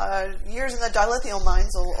 years in the dilithium mines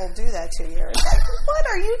will do that to you. It's like, what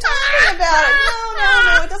are you talking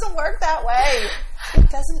about? No, it doesn't work that way. It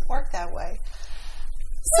doesn't work that way.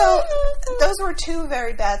 So, those were two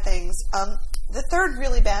very bad things. The third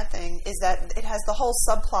really bad thing is that it has the whole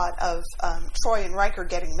subplot of Troy and Riker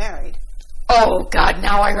getting married. Oh, God,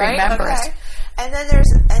 now I remember it. And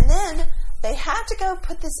then they had to go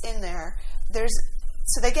put this in there.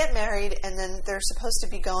 So they get married, and then they're supposed to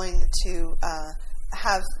be going to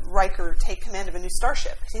have Riker take command of a new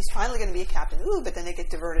starship. He's finally going to be a captain. But then they get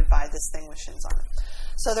diverted by this thing with Shinzon.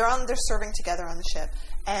 So they're serving together on the ship,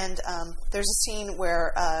 and there's a scene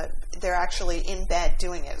where they're actually in bed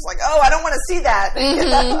doing it. It's like, I don't want to see that.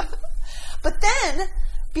 Mm-hmm. But then,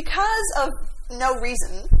 because of no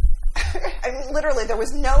reason, I mean, literally, there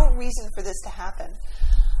was no reason for this to happen.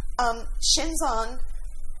 Shinzon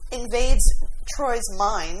invades Troy's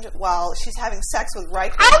mind while she's having sex with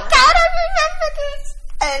Riker. I gotta remember this.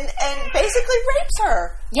 And basically rapes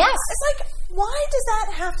her. Yes. It's like, why does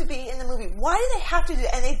that have to be in the movie? Why do they have to do it?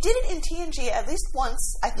 And they did it in TNG at least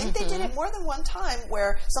once. I think they did it more than one time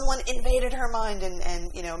where someone invaded her mind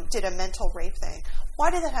and did a mental rape thing.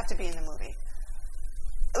 Why did that have to be in the movie?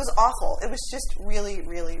 It was awful. It was just really,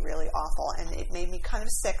 really, really awful, and it made me kind of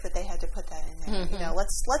sick that they had to put that in there. Mm-hmm.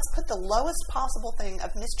 Let's put the lowest possible thing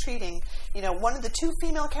of mistreating, one of the two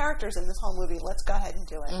female characters in this whole movie. Let's go ahead and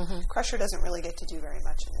do it. Mm-hmm. Crusher doesn't really get to do very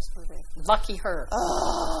much in this movie. Lucky her.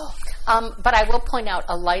 But I will point out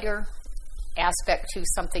a lighter aspect to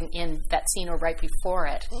something in that scene or right before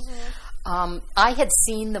it. Mm-hmm. I had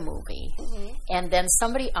seen the movie, and then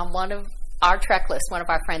somebody on one of our Trek list, one of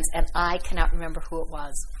our friends, and I cannot remember who it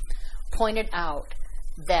was, pointed out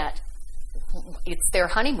that it's their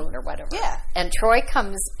honeymoon or whatever. Yeah. And Troy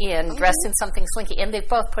comes in dressed in something slinky, and they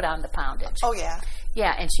both put on the poundage. Oh, yeah.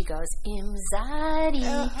 Yeah, and she goes, Imzadi.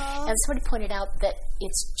 And somebody pointed out that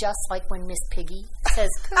it's just like when Miss Piggy says,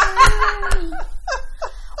 Curry.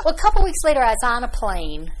 Well, a couple weeks later, I was on a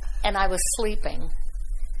plane, and I was sleeping.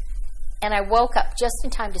 And I woke up just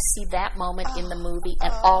in time to see that moment in the movie,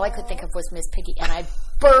 and all I could think of was Miss Piggy, and I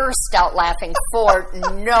burst out laughing for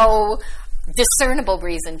no discernible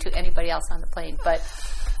reason to anybody else on the plane. But,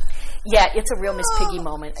 yeah, it's a real Miss Piggy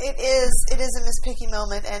moment. It is a Miss Piggy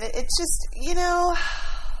moment, and it's just,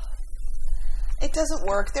 it doesn't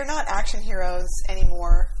work. They're not action heroes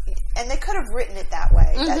anymore, and they could have written it that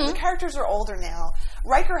way. The characters are older now.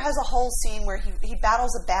 Riker has a whole scene where he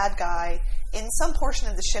battles a bad guy in some portion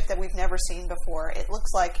of the ship that we've never seen before. It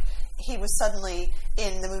looks like he was suddenly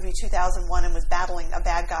in the movie 2001 and was battling a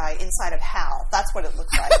bad guy inside of HAL. That's what it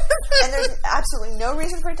looks like. And there's absolutely no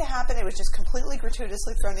reason for it to happen. It was just completely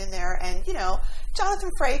gratuitously thrown in there. And, Jonathan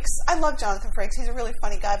Frakes, I love Jonathan Frakes. He's a really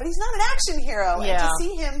funny guy, but he's not an action hero. Yeah. And to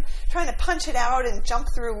see him trying to punch it out and jump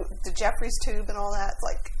through the Jeffries tube and all that, it's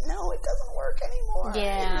like, no, it doesn't work anymore.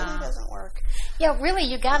 Yeah. It really doesn't work. Yeah, really,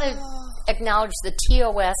 you got to acknowledge the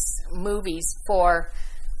TOS movies for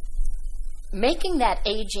making that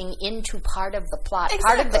aging into part of the plot,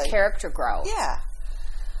 part of the character growth. Yeah.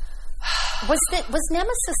 Was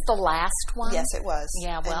Nemesis the last one? Yes, it was.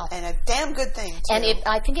 Yeah, well. And a damn good thing, too. And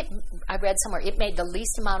I read somewhere, it made the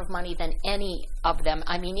least amount of money than any of them.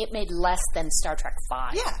 I mean, it made less than Star Trek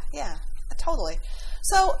V. Yeah, totally.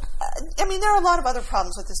 So, there are a lot of other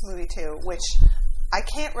problems with this movie, too, which I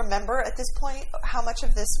can't remember at this point how much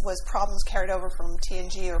of this was problems carried over from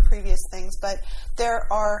TNG or previous things, but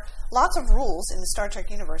there are lots of rules in the Star Trek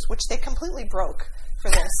universe, which they completely broke for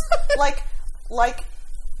this. like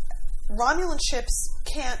Romulan ships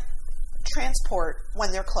can't transport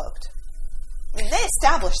when they're cloaked. I mean, they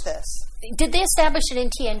established this. Did they establish it in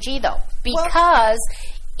TNG, though? Because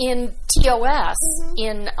in TOS,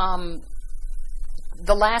 in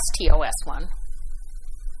the last TOS one,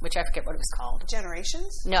 which I forget what it was called.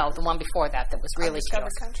 Generations? No, the one before that was really Undiscovered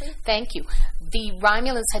TOS. Country? Thank you. The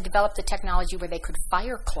Romulans had developed the technology where they could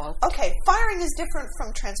fire cloak. Okay, firing is different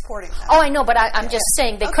from transporting them. Oh, I know, but I'm just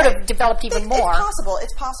saying they could have developed even more.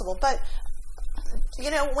 It's possible, but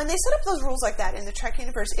when they set up those rules like that in the Trek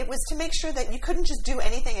universe, it was to make sure that you couldn't just do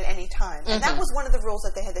anything at any time. And that was one of the rules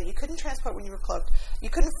that they had, that you couldn't transport when you were cloaked. You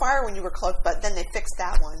couldn't fire when you were cloaked, but then they fixed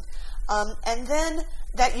that one. And then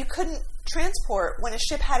that you couldn't transport when a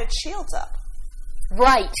ship had its shields up.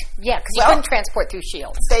 Right, yeah, because you couldn't transport through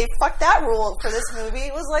shields. They fucked that rule for this movie.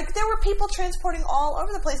 It was like there were people transporting all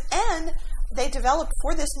over the place. And they developed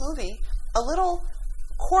for this movie a little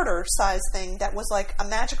quarter-size thing that was like a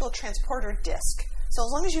magical transporter disc. So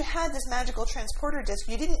as long as you had this magical transporter disc,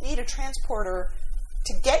 you didn't need a transporter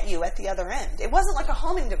to get you at the other end. It wasn't like a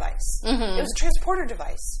homing device. It was a transporter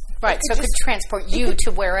device. Right, so it could transport you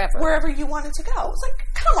to wherever. Wherever you wanted to go. It's like,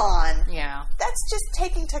 come on. Yeah. That's just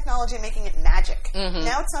taking technology and making it magic.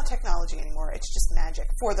 Now it's not technology anymore. It's just magic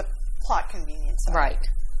for the plot convenience. Right.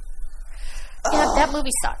 Yeah, that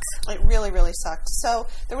movie sucks. It really, really sucked. So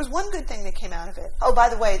there was one good thing that came out of it. Oh, by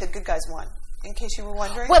the way, the good guys won, in case you were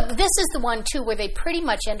wondering. Well, this is the one, too, where they pretty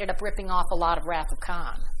much ended up ripping off a lot of Wrath of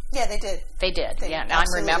Khan. Yeah, they did. They did. I'm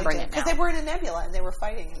remembering it now. Because they were in a nebula and they were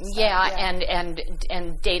fighting. And stuff.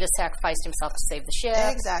 And Data sacrificed himself to save the ship.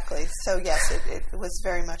 Exactly. So yes, it was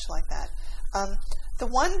very much like that. The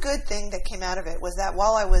one good thing that came out of it was that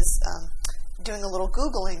while I was doing a little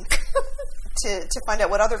Googling to find out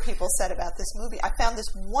what other people said about this movie, I found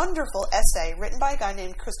this wonderful essay written by a guy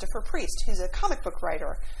named Christopher Priest, who's a comic book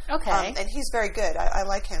writer. Okay. And he's very good. I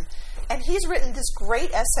like him. And he's written this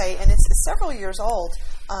great essay, and it's several years old,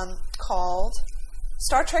 called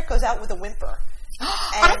Star Trek Goes Out with a Whimper.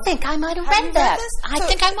 I think I might have read that. I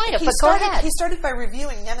think I might have, but go ahead. He started by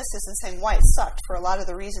reviewing Nemesis and saying why it sucked for a lot of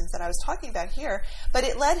the reasons that I was talking about here, but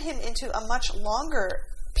it led him into a much longer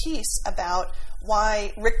piece about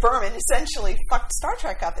why Rick Berman essentially fucked Star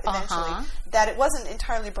Trek up eventually. That it wasn't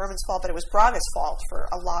entirely Berman's fault, but it was Braga's fault for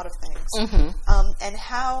a lot of things. And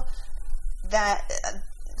how that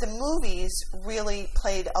the movies really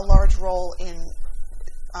played a large role in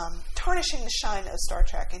tarnishing the shine of Star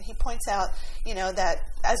Trek. And he points out, that,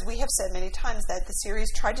 as we have said many times, that the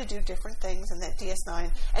series tried to do different things, and that DS9,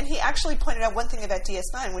 and he actually pointed out one thing about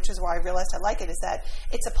DS9, which is why I realized I like it, is that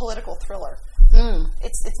it's a political thriller.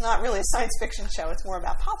 It's not really a science fiction show. It's more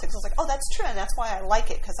about politics. I was like, oh, that's true, and that's why I like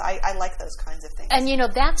it, because I like those kinds of things. And,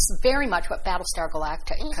 that's very much what Battlestar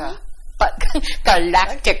Galactica, but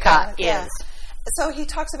Galactica is. Yeah. So he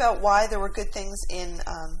talks about why there were good things in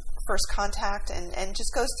First Contact, and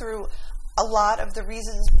just goes through a lot of the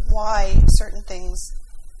reasons why certain things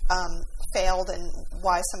failed and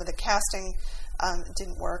why some of the casting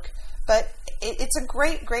didn't work. But it's a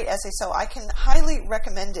great, great essay, so I can highly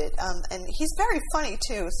recommend it. And he's very funny,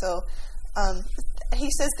 too. So he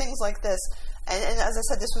says things like this. And as I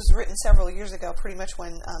said, this was written several years ago, pretty much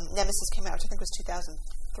when Nemesis came out, which I think was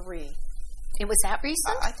 2003. It was that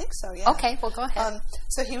recent? I think so, yeah. Okay, well, go ahead.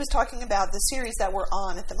 So he was talking about the series that we're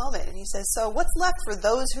on at the moment, and he says, so what's left for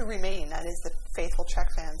those who remain, that is the faithful Trek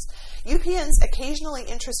fans? UPN's occasionally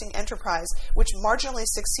interesting Enterprise, which marginally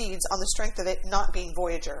succeeds on the strength of it not being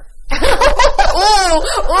Voyager. Ooh,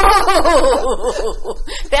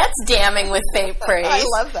 that's damning with faint praise. I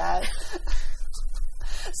love that.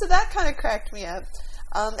 So that kind of cracked me up.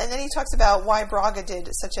 And then he talks about why Braga did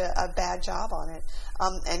such a bad job on it.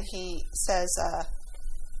 And he says,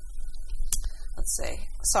 let's see.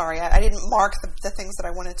 Sorry, I didn't mark the things that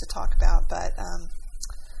I wanted to talk about, but...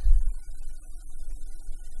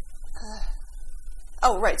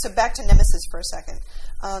 right. So back to Nemesis for a second.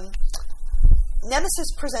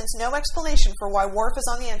 Nemesis presents no explanation for why Worf is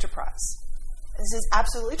on the Enterprise. This is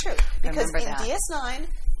absolutely true. Because in DS9...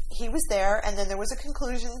 he was there, and then there was a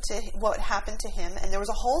conclusion to what happened to him, and there was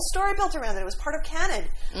a whole story built around it. It was part of canon.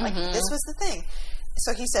 Like, this was the thing.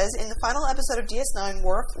 So he says, in the final episode of DS9,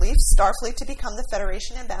 Worf leaves Starfleet to become the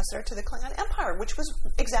Federation ambassador to the Klingon Empire, which was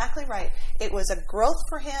exactly right. It was a growth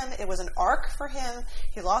for him. It was an arc for him.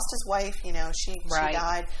 He lost his wife. She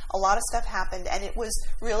died. A lot of stuff happened, and it was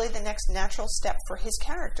really the next natural step for his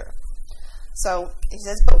character. So he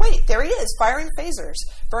says, but wait, there he is, firing phasers.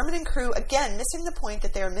 Berman and crew, again, missing the point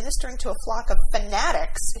that they are ministering to a flock of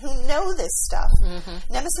fanatics who know this stuff.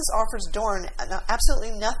 Mm-hmm. Nemesis offers Dorn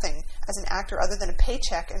absolutely nothing as an actor other than a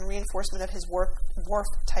paycheck and reinforcement of his Worf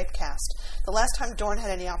typecast. The last time Dorn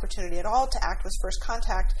had any opportunity at all to act was First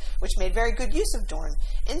Contact, which made very good use of Dorn.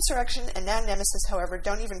 Insurrection and now Nemesis, however,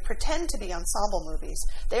 don't even pretend to be ensemble movies.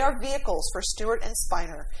 They are vehicles for Stewart and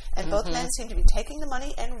Spiner, and both men seem to be taking the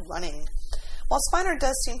money and running. While Spiner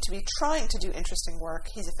does seem to be trying to do interesting work,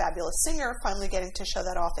 he's a fabulous singer, finally getting to show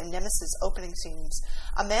that off in Nemesis' opening scenes.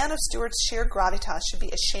 A man of Stewart's sheer gravitas should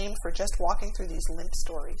be ashamed for just walking through these limp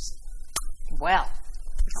stories. Well.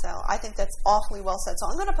 So I think that's awfully well said. So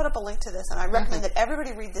I'm going to put up a link to this, and I recommend that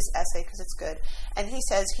everybody read this essay because it's good. And he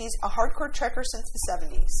says he's a hardcore trekker since the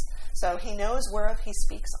 70s. So he knows whereof he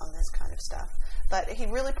speaks on this kind of stuff. But he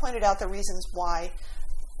really pointed out the reasons why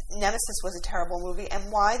Nemesis was a terrible movie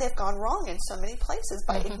and why they've gone wrong in so many places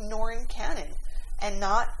by ignoring canon and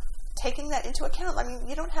not taking that into account. I mean,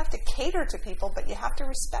 you don't have to cater to people, but you have to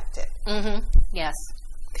respect it. Mm-hmm. Yes.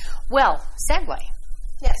 Well, segue.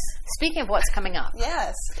 Yes. Speaking of what's coming up.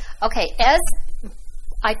 Yes. Okay, as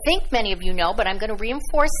I think many of you know, but I'm going to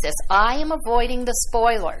reinforce this, I am avoiding the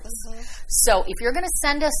spoilers. Mm-hmm. So if you're going to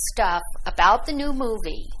send us stuff about the new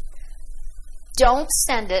movie, don't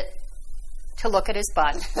send it to Look at His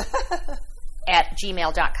Butt at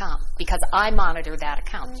gmail.com because I monitor that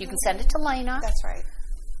account. You can send it to Lena. That's right.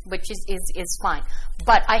 Which is fine.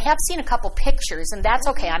 But I have seen a couple pictures, and that's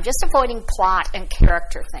okay. I'm just avoiding plot and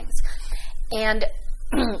character things. And,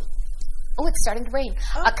 oh, it's starting to rain.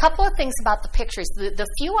 Oh. A couple of things about the pictures. The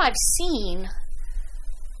few I've seen,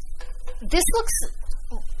 this looks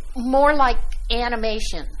more like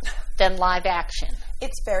animation than live action.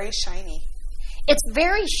 It's very shiny. It's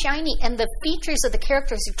very shiny, and the features of the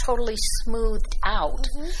characters are totally smoothed out.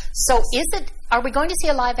 Mm-hmm. So are we going to see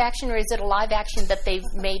a live action, or is it a live action that they've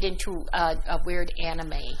made into a weird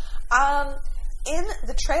anime? In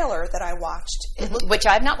the trailer that I watched, which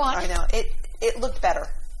I've not watched. I know, it looked better.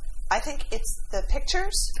 I think it's the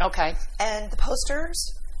pictures and the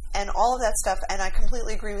posters and all of that stuff, and I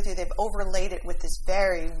completely agree with you. They've overlaid it with this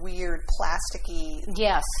very weird, plasticky,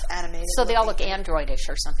 animated. So they all look androidish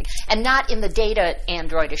or something, and not in the Data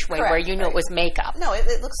androidish way where you knew it was makeup. No,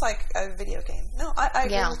 it looks like a video game. No, I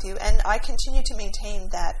agree with you, and I continue to maintain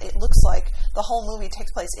that it looks like the whole movie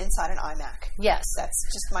takes place inside an iMac. Yes. That's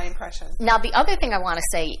just my impression. Now, the other thing I want to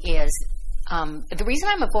say is, the reason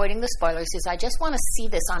I'm avoiding the spoilers is I just want to see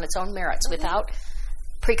this on its own merits without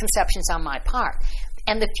preconceptions on my part.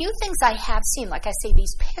 And the few things I have seen, like I say,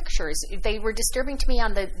 these pictures, they were disturbing to me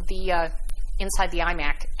on the inside the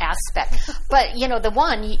iMac aspect. But, the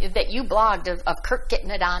one that you blogged of Kirk getting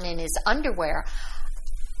it on in his underwear,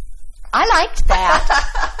 I liked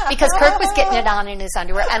that because Kirk was getting it on in his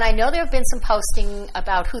underwear. And I know there have been some posting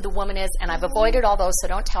about who the woman is, and I've avoided all those, so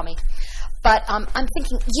don't tell me. But I'm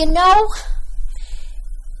thinking,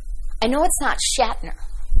 I know it's not Shatner,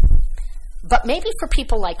 but maybe for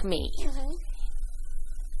people like me,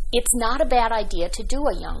 it's not a bad idea to do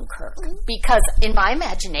a young Kirk because in my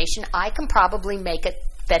imagination, I can probably make it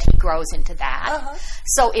that he grows into that.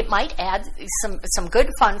 So it might add some good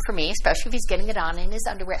fun for me, especially if he's getting it on in his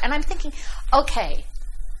underwear. And I'm thinking, okay,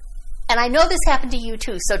 and I know this happened to you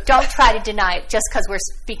too, so don't try to deny it just because we're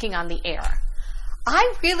speaking on the air.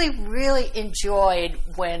 I really, really enjoyed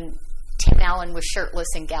when Tim Allen was shirtless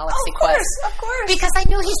in Galaxy Quest. Of course. Because I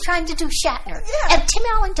knew he's trying to do Shatner. Yeah. And Tim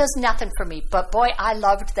Allen does nothing for me, but boy, I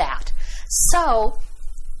loved that. So,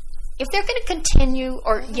 if they're going to continue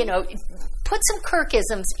or, put some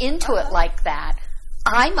Kirkisms into it like that,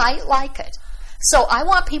 I might like it. So I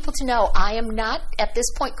want people to know I am not, at this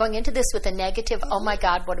point, going into this with a negative, oh my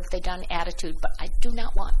God, what have they done attitude, but I do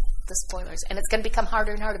not want the spoilers. And it's going to become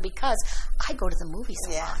harder and harder because I go to the movies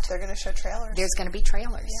a lot. They're going to show trailers. There's going to be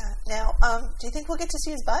trailers. Yeah. Now, do you think we'll get to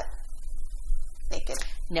see his butt? Naked?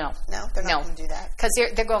 No. No? They're not going to do that? Because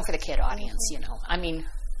they're going for the kid audience, I mean...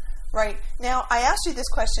 Right. Now, I asked you this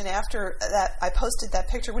question after that I posted that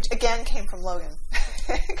picture, which again came from Logan.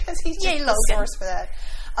 Because he's just the source for that.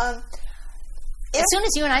 As soon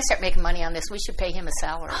as you and I start making money on this, we should pay him a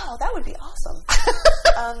salary. Oh, that would be awesome.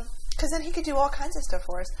 Because then he could do all kinds of stuff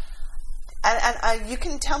for us. And you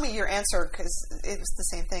can tell me your answer because it was the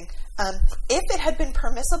same thing. If it had been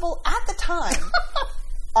permissible at the time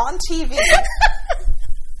on TV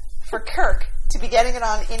for Kirk to be getting it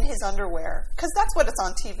on in his underwear, because that's what it's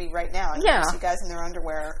on TV right now. And Yeah. you see guys in their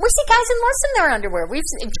underwear. We see guys in less in their underwear.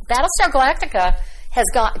 Battlestar Galactica has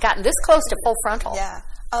gotten this close to full frontal. Yeah.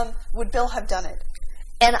 Would Bill have done it?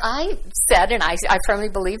 And I said, and I firmly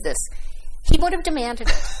believe this, he would have demanded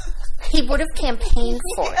it. He would have campaigned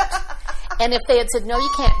for it. And if they had said, no, you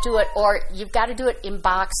can't do it, or you've got to do it in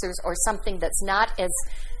boxers or something that's not as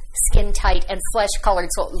skin tight and flesh colored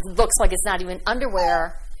so it looks like it's not even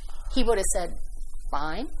underwear, he would have said,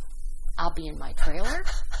 fine, I'll be in my trailer,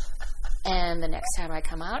 and the next time I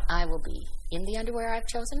come out, I will be in the underwear I've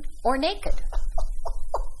chosen or naked.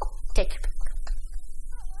 Take your pick.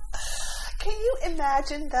 Can you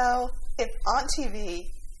imagine, though, if on TV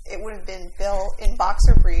it would have been Bill in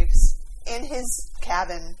boxer briefs in his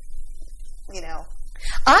cabin, you know?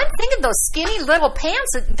 I'm thinking those skinny little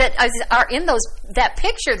pants that are in that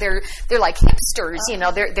picture. They're like hipsters, you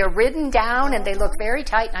know. They're ridden down and they look very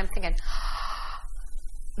tight. And I'm thinking,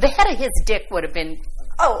 the head of his dick would have been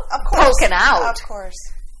of course, poking out. Of course.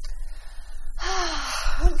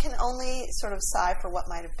 One can only sort of sigh for what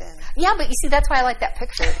might have been. Yeah, but you see, that's why I like that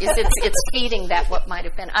picture. It's feeding that what might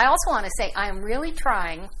have been. I also want to say I am really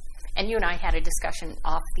trying, and you and I had a discussion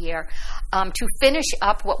off the air, to finish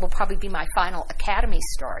up what will probably be my final Academy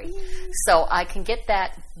story, so I can get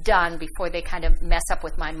that done before they kind of mess up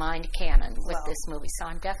with my mind canon with this movie. So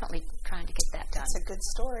I'm definitely trying to get that done. It's a good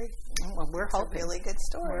story. Well, we're hoping. It's a really good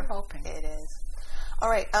story. We're hoping. It is. All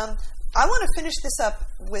right. I want to finish this up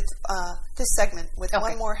with this segment with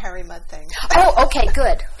one more Harry Mudd thing. Oh, okay,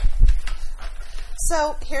 good.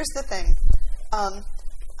 So here's the thing.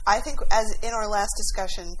 I think, as in our last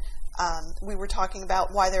discussion, we were talking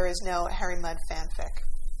about why there is no Harry Mudd fanfic,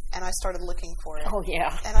 and I started looking for it. Oh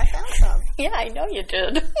yeah, and I found some. Yeah, I know you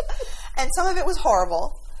did. And some of it was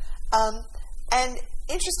horrible. And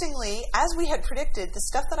interestingly, as we had predicted, the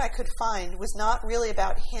stuff that I could find was not really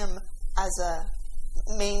about him as a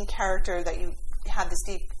main character that you had this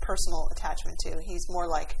deep personal attachment to. He's more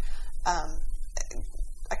like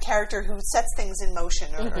a character who sets things in motion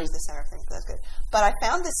or is the center of things. That's good. But I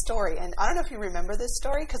found this story, and I don't know if you remember this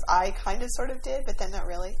story, because I kind of sort of did, but then not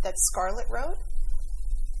really, that Scarlet wrote.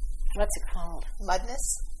 What's it called?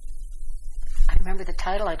 Muddness. I remember the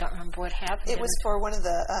title. I don't remember what happened. It was for one of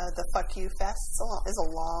the Fuck You fests. It's a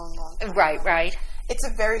long time. Right. It's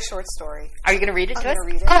a very short story. Are you going to read it to us? I'm going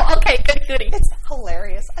to read it. Oh, okay, goody. It's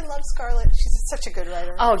hilarious. I love Scarlet. She's such a good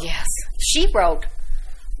writer. Oh, yes. She wrote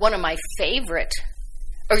one of my favorite,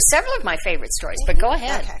 or several of my favorite stories, but go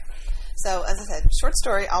ahead. Okay. So, as I said, short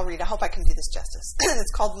story, I'll read. I hope I can do this justice.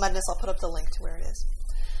 It's called Muddness. I'll put up the link to where it is.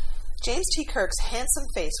 James T. Kirk's handsome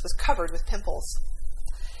face was covered with pimples.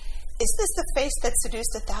 Is this the face that seduced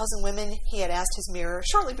 1,000 women? He had asked his mirror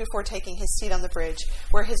shortly before taking his seat on the bridge,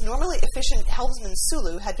 where his normally efficient helmsman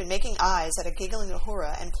Sulu had been making eyes at a giggling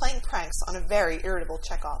Uhura and playing pranks on a very irritable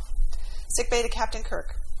Chekhov. Sickbay to Captain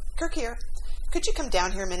Kirk. Kirk here. Could you come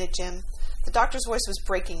down here a minute, Jim? The doctor's voice was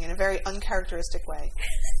breaking in a very uncharacteristic way.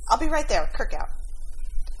 I'll be right there. Kirk out.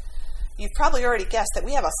 You've probably already guessed that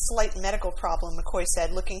we have a slight medical problem, McCoy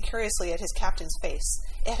said, looking curiously at his captain's face.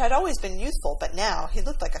 It had always been youthful, but now he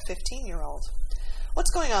looked like a 15-year-old.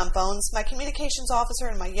 What's going on, Bones? My communications officer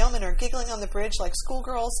and my yeoman are giggling on the bridge like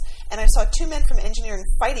schoolgirls, and I saw 2 men from engineering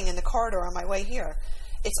fighting in the corridor on my way here.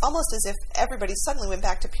 It's almost as if everybody suddenly went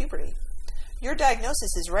back to puberty. Your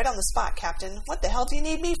diagnosis is right on the spot, Captain. What the hell do you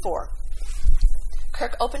need me for?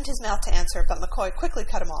 Kirk opened his mouth to answer, but McCoy quickly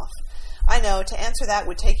cut him off. I know, to answer that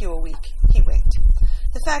would take you a week. He winked.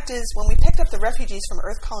 The fact is, when we picked up the refugees from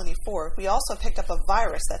Earth Colony 4, we also picked up a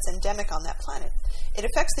virus that's endemic on that planet. It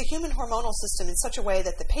affects the human hormonal system in such a way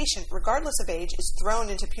that the patient, regardless of age, is thrown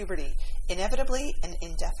into puberty, inevitably and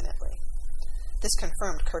indefinitely. This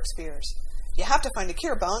confirmed Kirk's fears. You have to find a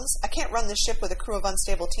cure, Bones. I can't run this ship with a crew of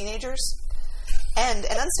unstable teenagers. And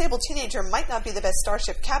an unstable teenager might not be the best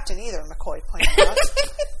starship captain either, McCoy pointed out.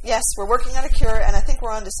 Yes, we're working on a cure, and I think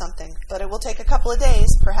we're onto something. But it will take a couple of days,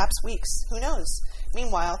 perhaps weeks. Who knows?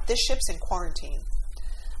 Meanwhile, this ship's in quarantine.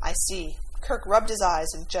 I see. Kirk rubbed his eyes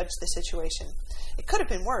and judged the situation. It could have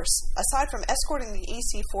been worse. Aside from escorting the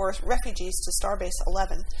EC-4 refugees to Starbase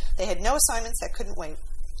 11, they had no assignments that couldn't wait.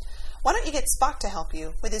 Why don't you get Spock to help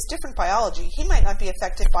you? With his different biology, he might not be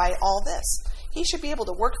affected by all this. He should be able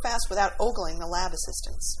to work fast without ogling the lab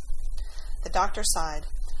assistants. The doctor sighed.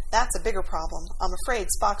 That's a bigger problem. I'm afraid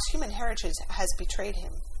Spock's human heritage has betrayed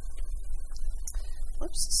him.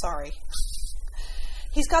 Oops, sorry.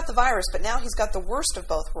 He's got the virus, but now he's got the worst of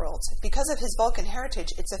both worlds. Because of his Vulcan heritage,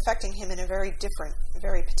 it's affecting him in a very different,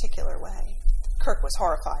 very particular way. Kirk was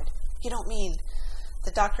horrified. You don't mean... The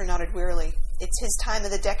doctor nodded wearily. It's his time of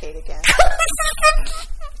the decade again.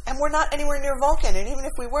 And we're not anywhere near Vulcan, and even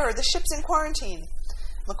if we were, the ship's in quarantine.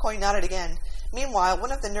 McCoy nodded again. Meanwhile,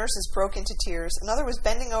 one of the nurses broke into tears, another was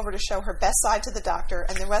bending over to show her best side to the doctor,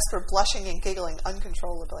 and the rest were blushing and giggling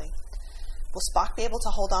uncontrollably. Will Spock be able to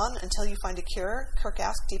hold on until you find a cure? Kirk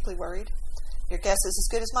asked, deeply worried. Your guess is as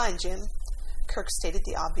good as mine, Jim. Kirk stated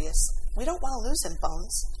the obvious. We don't want to lose him,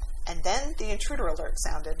 Bones. And then the intruder alert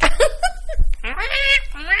sounded.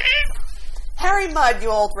 Harry Mudd,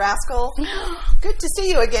 you old rascal. Good to see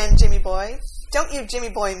you again, Jimmy boy. Don't you Jimmy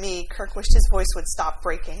boy me, Kirk wished his voice would stop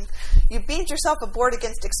breaking. You beamed yourself aboard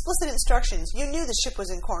against explicit instructions. You knew the ship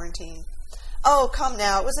was in quarantine. Oh, come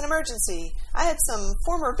now, it was an emergency. I had some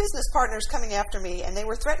former business partners coming after me, and they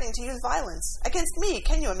were threatening to use violence. Against me,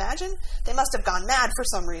 can you imagine? They must have gone mad for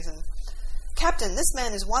some reason. Captain, this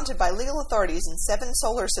man is wanted by legal authorities in 7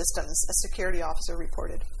 solar systems, a security officer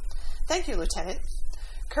reported. Thank you, Lieutenant.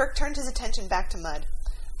 Kirk turned his attention back to Mudd.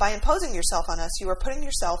 By imposing yourself on us, you are putting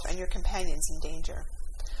yourself and your companions in danger.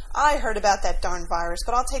 I heard about that darn virus,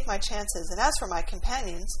 but I'll take my chances, and as for my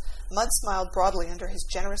companions, Mudd smiled broadly under his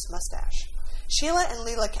generous mustache. Sheila and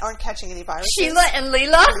Leela aren't catching any viruses. Sheila and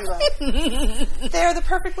Leela? Leela. They're the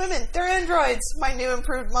perfect women. They're androids, my new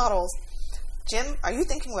improved models. Jim, are you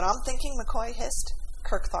thinking what I'm thinking? McCoy hissed.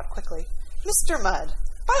 Kirk thought quickly. Mr. Mudd.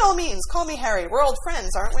 By all means, call me Harry. We're old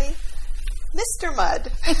friends, aren't we? Mr.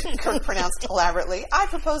 Mudd, Kirk pronounced elaborately. I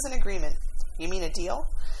propose an agreement. You mean a deal?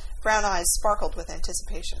 Brown eyes sparkled with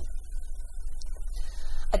anticipation.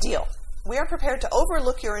 A deal. We are prepared to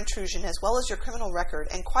overlook your intrusion as well as your criminal record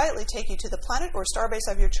and quietly take you to the planet or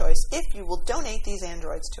starbase of your choice if you will donate these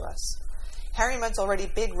androids to us. Harry Mudd's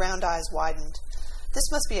already big round eyes widened.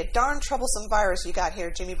 This must be a darn troublesome virus you got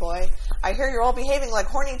here, Jimmy boy. I hear you're all behaving like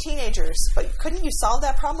horny teenagers, but couldn't you solve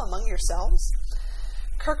that problem among yourselves?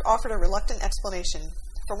 Kirk offered a reluctant explanation.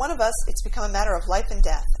 For one of us, it's become a matter of life and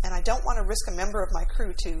death, and I don't want to risk a member of my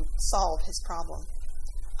crew to solve his problem.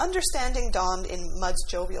 Understanding dawned in Mudd's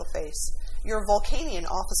jovial face. You're a Vulcanian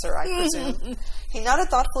officer, I presume. He nodded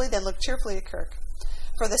thoughtfully, then looked cheerfully at Kirk.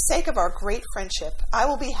 For the sake of our great friendship, I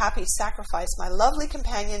will be happy to sacrifice my lovely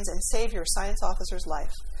companions and save your science officer's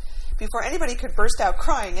life. Before anybody could burst out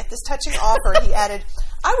crying at this touching offer, he added,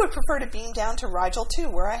 I would prefer to beam down to Rigel, too,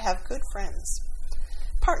 where I have good friends.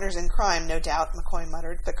 Partners in crime, no doubt, McCoy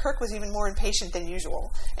muttered, but Kirk was even more impatient than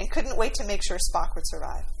usual and couldn't wait to make sure Spock would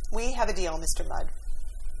survive. We have a deal, Mr. Mudd.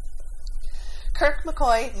 Kirk,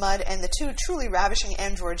 McCoy, Mudd, and the 2 truly ravishing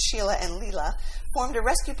androids, Sheila and Leela, formed a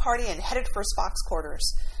rescue party and headed for Spock's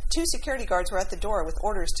quarters. 2 security guards were at the door with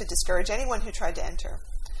orders to discourage anyone who tried to enter.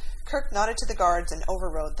 Kirk nodded to the guards and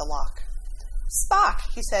overrode the lock. Spock,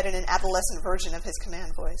 he said in an adolescent version of his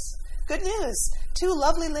command voice. Good news. 2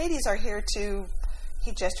 lovely ladies are here to...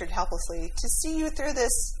 He gestured helplessly, to see you through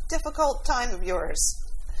this difficult time of yours.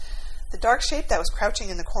 The dark shape that was crouching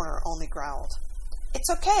in the corner only growled. It's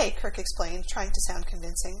okay, Kirk explained, trying to sound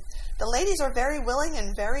convincing. The ladies are very willing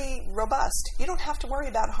and very robust. You don't have to worry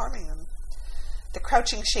about harming them. The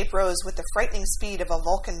crouching shape rose with the frightening speed of a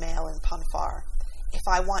Vulcan male in Ponfar. If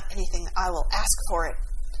I want anything, I will ask for it.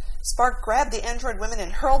 Spock grabbed the android women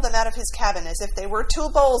and hurled them out of his cabin as if they were 2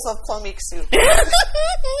 bowls of Clomique soup.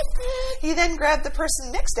 He then grabbed the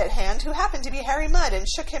person next at hand, who happened to be Harry Mudd, and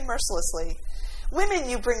shook him mercilessly. Women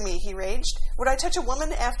you bring me, he raged. Would I touch a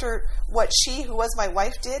woman after what she, who was my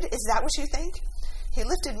wife, did? Is that what you think? He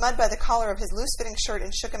lifted Mudd by the collar of his loose-fitting shirt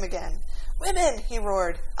and shook him again. Women, he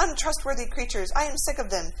roared. Untrustworthy creatures. I am sick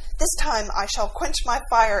of them. This time I shall quench my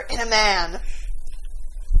fire in a man.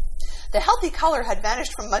 The healthy color had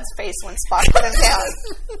vanished from Mudd's face when Spock put him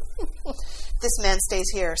down. This man stays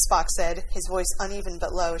here, Spock said, his voice uneven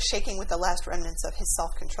but low, shaking with the last remnants of his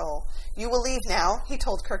self-control. You will leave now, he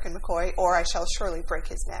told Kirk and McCoy, or I shall surely break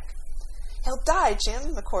his neck. He'll die,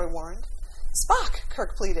 Jim, McCoy warned. Spock,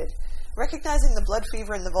 Kirk pleaded. Recognizing the blood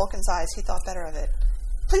fever in the Vulcan's eyes, he thought better of it.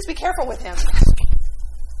 Please be careful with him.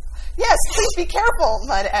 Yes, please be careful,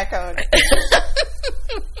 Mudd echoed.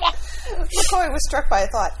 McCoy was struck by a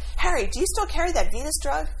thought. Harry, do you still carry that Venus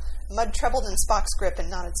drug? Mudd trebled in Spock's grip and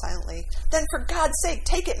nodded silently. Then for God's sake,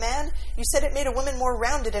 take it, man. You said it made a woman more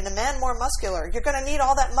rounded and a man more muscular. You're going to need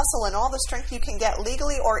all that muscle and all the strength you can get,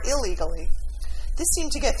 legally or illegally. This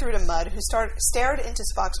seemed to get through to Mudd, who stared into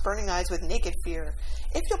Spock's burning eyes with naked fear.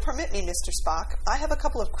 If you'll permit me, Mr. Spock, I have a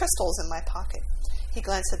couple of crystals in my pocket. He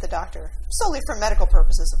glanced at the doctor. Solely for medical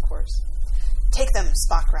purposes, of course. Take them,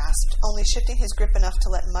 Spock rasped, only shifting his grip enough to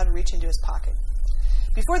let Mudd reach into his pocket.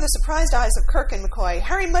 Before the surprised eyes of Kirk and McCoy,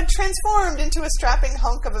 Harry Mudd transformed into a strapping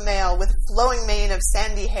hunk of a male with flowing mane of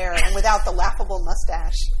sandy hair and without the laughable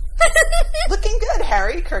mustache. Looking good,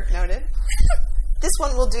 Harry, Kirk noted. This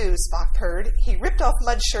one will do, Spock purred. He ripped off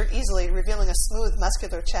Mud's shirt easily, revealing a smooth,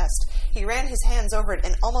 muscular chest. He ran his hands over it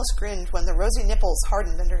and almost grinned when the rosy nipples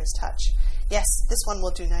hardened under his touch. Yes, this one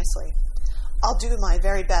will do nicely. I'll do my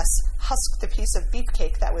very best. Husk the piece of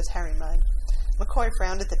beefcake that was Harry Mudd. McCoy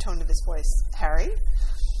frowned at the tone of his voice. Harry?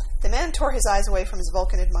 The man tore his eyes away from his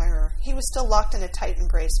Vulcan admirer. He was still locked in a tight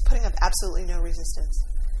embrace, putting up absolutely no resistance.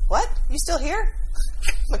 What? You still here?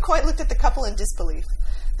 McCoy looked at the couple in disbelief.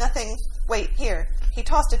 Nothing. Wait, here. He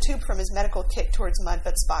tossed a tube from his medical kit towards Mudd,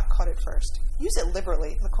 but Spock caught it first. Use it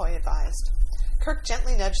liberally, McCoy advised. Kirk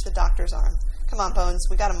gently nudged the doctor's arm. Come on, Bones,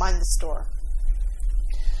 we gotta mind the store.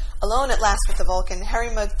 Alone at last with the Vulcan,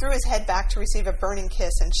 Harry Mudd threw his head back to receive a burning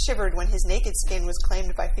kiss and shivered when his naked skin was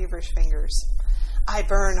claimed by feverish fingers. I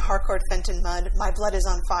burn, Harcourt Fenton Mudd. My blood is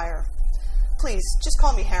on fire. Please, just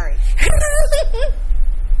call me Harry.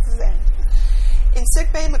 In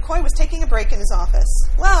sickbay, McCoy was taking a break in his office.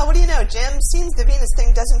 Well, what do you know, Jim? Seems the Venus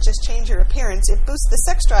thing doesn't just change your appearance, it boosts the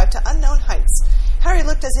sex drive to unknown heights. Harry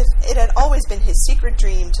looked as if it had always been his secret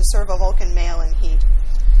dream to serve a Vulcan male in heat.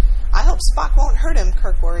 I hope Spock won't hurt him,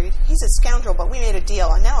 Kirk worried. He's a scoundrel, but we made a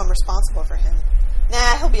deal, and now I'm responsible for him.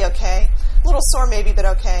 Nah, he'll be okay. A little sore maybe, but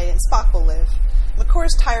okay, and Spock will live.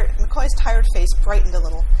 McCoy's tired face brightened a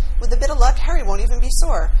little. With a bit of luck, Harry won't even be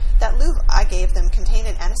sore. That lube I gave them contained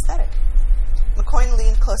an anesthetic. McCoy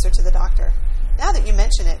leaned closer to the doctor. Now that you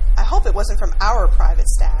mention it, I hope it wasn't from our private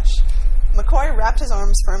stash. McCoy wrapped his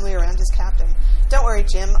arms firmly around his captain. Don't worry,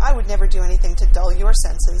 Jim. I would never do anything to dull your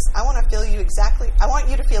senses. I want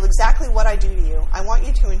you to feel exactly what I do to you. I want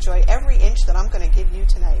you to enjoy every inch that I'm going to give you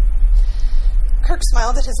tonight. Kirk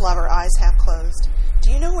smiled at his lover, eyes half closed.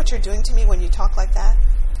 Do you know what you're doing to me when you talk like that?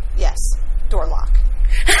 Yes. Door lock.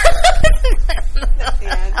 That's the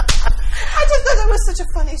end. I just thought that was such a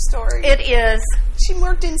funny story. It is. She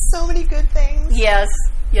worked in so many good things. Yes,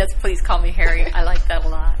 please call me Harry. I like that a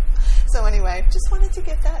lot. So anyway, just wanted to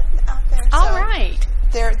get that out there. All right.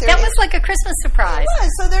 That was like a Christmas surprise. It was.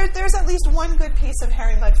 So there's at least one good piece of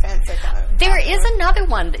Harry Mudd fanfic. There is another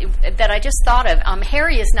one that I just thought of.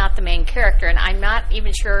 Harry is not the main character, and I'm not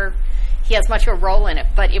even sure he has much of a role in it,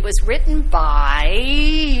 but it was written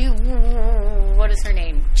by, what is her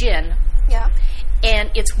name? Jin. Yeah.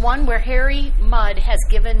 And it's one where Harry Mudd has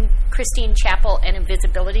given Christine Chapel an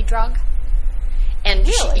invisibility drug. And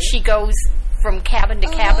really? she goes from cabin to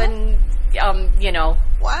cabin,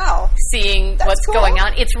 wow, seeing what's going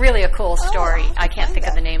on. It's really a cool story. I can't think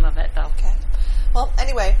of the name of it, though. Okay. Well,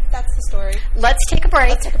 anyway, that's the story. Let's take a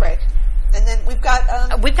break. And then we've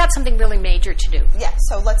got something really major to do. Yeah,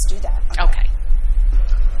 so let's do that. Okay.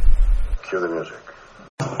 Cue the music.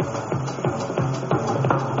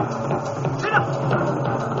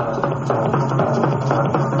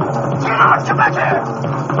 Come back here!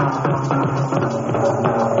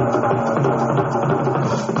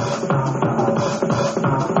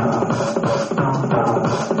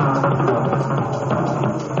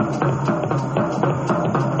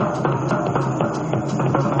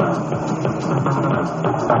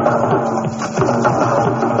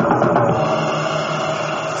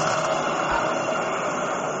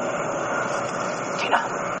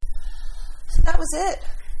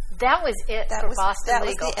 That was it for Boston Legal. That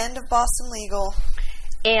was the end of Boston Legal.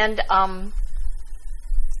 And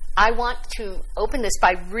I want to open this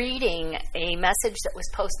by reading a message that was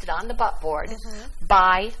posted on the butt board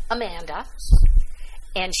by Amanda.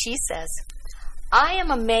 And she says, I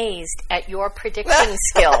am amazed at your predicting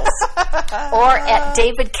skills, or at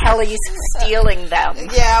David Kelly's stealing them.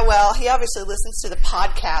 Yeah, well, he obviously listens to the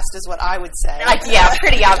podcast, is what I would say. Yeah,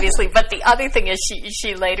 pretty obviously. But the other thing is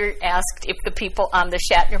she later asked if the people on the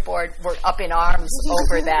Shatner board were up in arms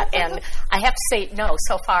over that. And I have to say, no,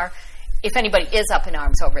 so far, if anybody is up in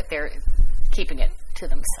arms over it, they're keeping it to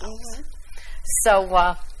themselves.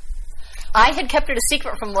 So, I had kept it a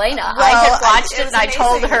secret from Lena. Well, I had watched it, and I amazing.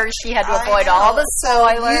 told her she had to avoid all the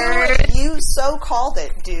spoilers. So you so called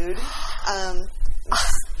it, dude.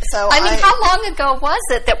 So how long ago was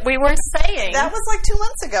it that we were saying? That was like 2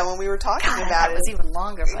 months ago when we were talking about that it. Was even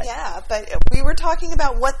longer. But. Yeah, but we were talking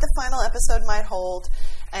about what the final episode might hold,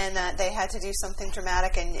 and that they had to do something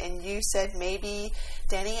dramatic, and you said maybe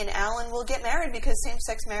Denny and Alan will get married because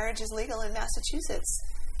same-sex marriage is legal in Massachusetts.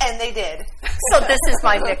 And they did. So this is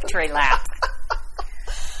my victory lap.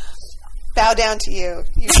 Bow down to you.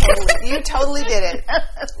 You totally did it.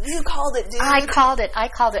 You called it, dude. I called it.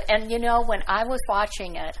 And, when I was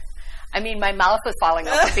watching it, my mouth was falling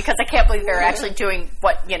open because I can't believe they're actually doing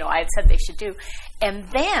what, I had said they should do. And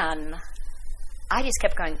then I just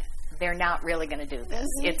kept going, they're not really going to do this.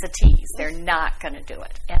 It's a tease. They're not going to do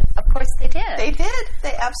it. And, of course, they did. They did.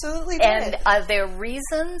 They absolutely did. And their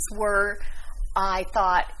reasons were I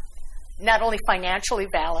thought, not only financially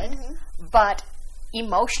valid, but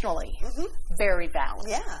emotionally very valid.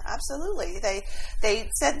 Yeah, absolutely. They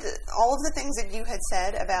said that all of the things that you had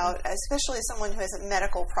said about, especially someone who has a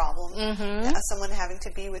medical problem, someone having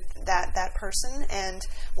to be with that person and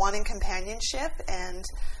wanting companionship and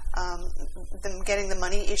them getting the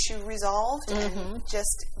money issue resolved and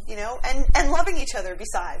just, and loving each other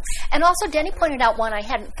besides. And also Denny pointed out one I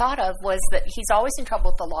hadn't thought of was that he's always in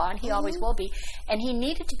trouble with the law, and he always will be, and he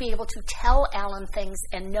needed to be able to tell Alan things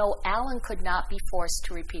and know Alan could not be forced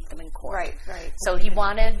to repeat them in court. Right. So he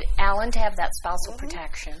wanted Alan to have that spousal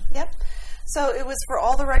protection. Yep. So it was for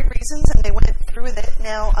all the right reasons, and they went through with it.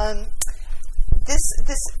 Now,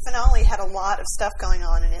 this finale had a lot of stuff going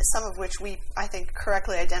on in it, some of which we, I think,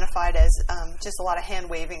 correctly identified as just a lot of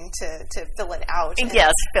hand-waving to fill it out. And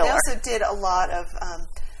yes, filler. They also did a lot of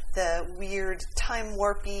the weird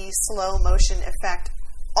time-warpy, slow-motion effect,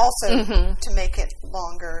 also to make it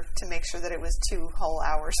longer, to make sure that it was 2 whole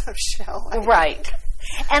hours of show. Right.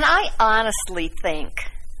 And I honestly think,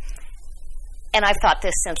 and I've thought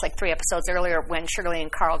this since like 3 episodes earlier when Shirley and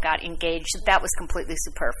Carl got engaged, that was completely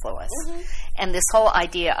superfluous. And this whole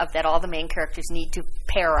idea of that all the main characters need to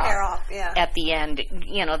pair up at the end,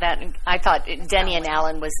 that I thought Denny and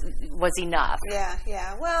Alan was enough.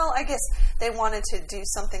 Yeah. Well, I guess they wanted to do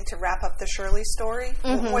something to wrap up the Shirley story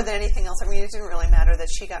more than anything else. I mean, it didn't really matter that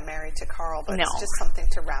she got married to Carl, but it's just something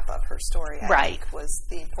to wrap up her story, I think was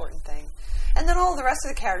the important thing. And then all the rest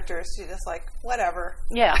of the characters, you're just like, whatever.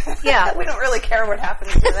 Yeah. We don't really care what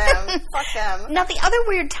happens to them. Fuck them. Now, the other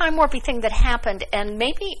weird time warpy thing that happened, and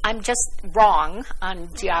maybe I'm just wrong on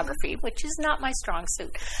geography, which is not my strong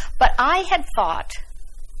suit, but I had thought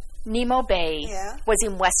Nemo Bay was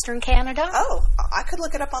in Western Canada. Oh, I could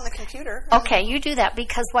look it up on the computer. Okay, you do that,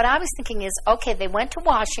 because what I was thinking is, okay, they went to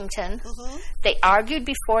Washington, they argued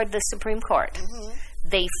before the Supreme Court,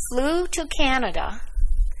 they flew to Canada,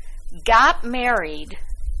 got married,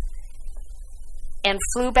 and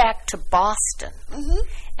flew back to Boston.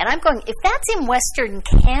 And I'm going, if that's in Western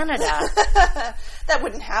Canada... that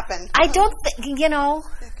wouldn't happen. I don't think,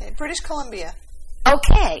 Okay, British Columbia.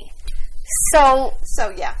 Okay. So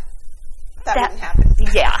yeah. That wouldn't happen.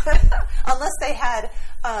 Yeah. Unless they had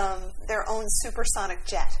their own supersonic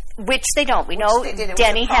jet. Which they don't. We know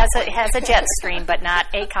Denny has a jet stream, but not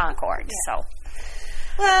a Concorde. So...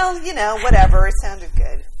 Well, whatever. It sounded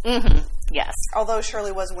good. Yes. Although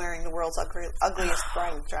Shirley was wearing the world's ugliest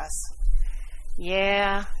bridal dress.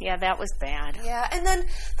 Yeah, that was bad. Yeah, and then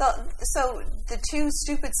the 2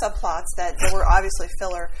 stupid subplots that were obviously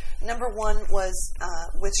filler. Number 1 was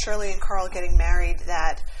with Shirley and Carl getting married,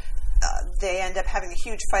 that they end up having a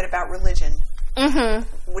huge fight about religion,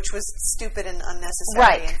 which was stupid and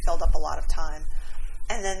unnecessary and filled up a lot of time.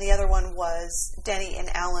 And then the other one was Denny and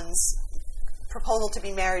Alan's proposal to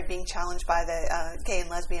be married being challenged by the Gay and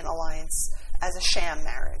Lesbian Alliance as a sham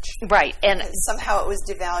marriage. Right. And somehow it was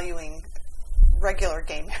devaluing regular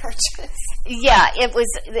gay marriages. Yeah,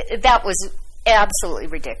 that was absolutely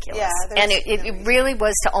ridiculous. Yeah, and it really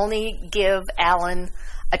was to only give Alan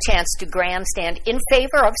a chance to grandstand in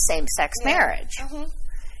favor of same-sex marriage.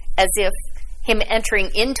 As if him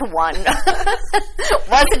entering into one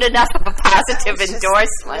wasn't enough of a positive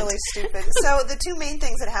endorsement. Really stupid. So the 2 main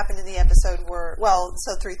things that happened in the episode were,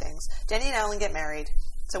 3 things. Denny and Alan get married.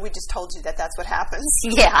 So we just told you that that's what happens.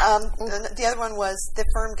 Yeah. The other one was the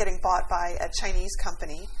firm getting bought by a Chinese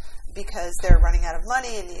company because they're running out of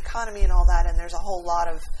money and the economy and all that, and there's a whole lot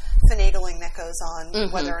of finagling that goes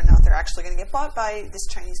on whether or not they're actually going to get bought by this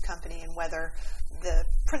Chinese company and whether the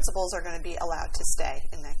principals are going to be allowed to stay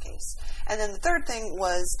in that case. And then the third thing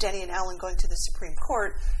was Denny and Alan going to the Supreme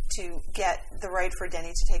Court to get the right for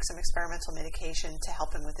Denny to take some experimental medication to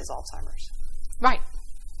help him with his Alzheimer's. Right.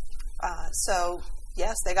 So,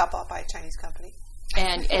 yes, they got bought by a Chinese company.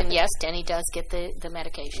 And yes, Denny does get the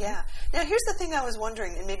medication. Yeah. Now, here's the thing I was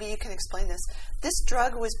wondering, and maybe you can explain this. This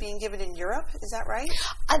drug was being given in Europe, is that right?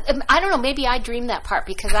 I don't know. Maybe I dreamed that part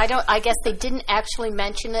because I guess they didn't actually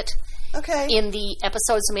mention it in the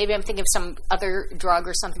episode, so maybe I'm thinking of some other drug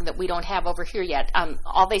or something that we don't have over here yet.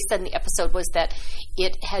 All they said in the episode was that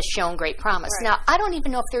it has shown great promise. Right. Now, I don't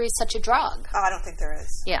even know if there is such a drug. Oh, I don't think there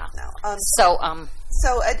is. Yeah. No.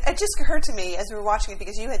 So it just occurred to me as we were watching it,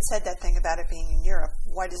 because you had said that thing about it being in Europe.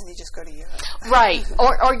 Why doesn't he just go to Europe? Right.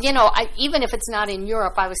 Or even if it's not in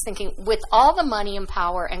Europe, I was thinking with all the money and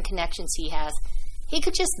power and connections he has, he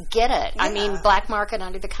could just get it. Yeah. I mean, black market,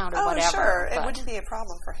 under the counter, whatever. Sure. It wouldn't be a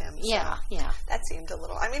problem for him. So yeah. That seemed a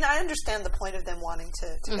little... I mean, I understand the point of them wanting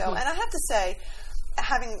to go. And I have to say,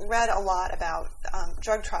 having read a lot about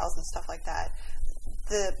drug trials and stuff like that,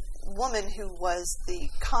 woman who was the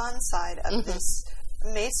con side of this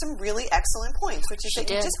made some really excellent points, which is that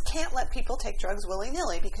you just can't let people take drugs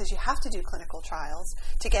willy-nilly because you have to do clinical trials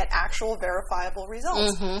to get actual verifiable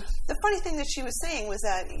results. The funny thing that she was saying was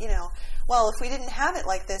that, well, if we didn't have it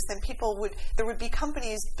like this, then there would be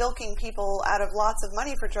companies bilking people out of lots of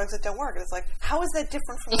money for drugs that don't work. And it's like, how is that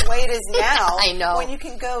different from the way it is now? I know. When you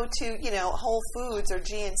can go to, Whole Foods or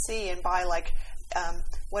GNC and buy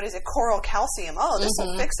what is it, Coral Calcium. Oh, this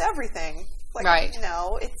will fix everything. Right.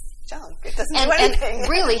 No, it's junk. It doesn't do anything. And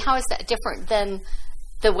really, how is that different than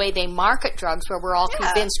the way they market drugs, where we're all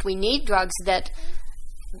convinced we need drugs that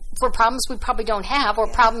for problems we probably don't have, or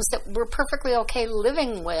problems that we're perfectly okay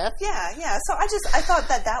living with? Yeah. So I thought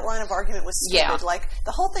that line of argument was stupid. Yeah. Like,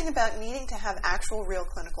 the whole thing about needing to have actual real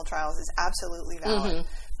clinical trials is absolutely valid.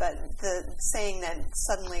 But the saying that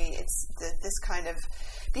suddenly it's this kind of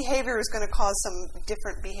behavior is going to cause some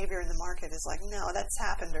different behavior in the market is like, no, that's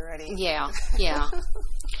happened already. Yeah.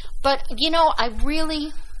 But, I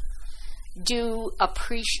really do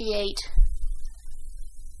appreciate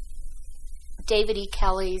David E.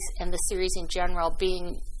 Kelley's and the series in general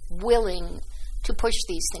being willing to push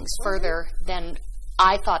these things further than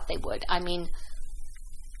I thought they would. I mean,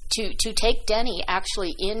 to take Denny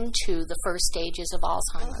actually into the first stages of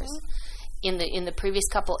Alzheimer's. In the previous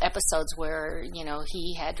couple episodes where,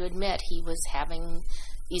 he had to admit he was having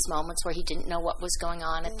these moments where he didn't know what was going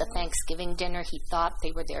on at the Thanksgiving dinner. He thought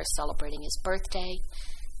they were there celebrating his birthday.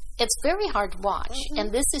 It's very hard to watch.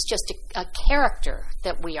 And this is just a character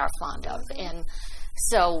that we are fond of. And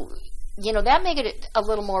so, that made it a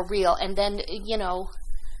little more real. And then,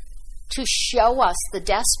 to show us the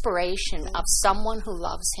desperation of someone who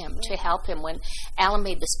loves him to help him. When Alan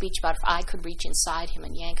made the speech about if I could reach inside him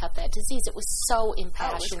and yank out that disease, it was so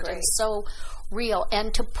impassioned and so real.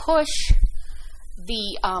 And to push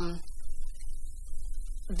the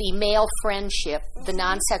male friendship, the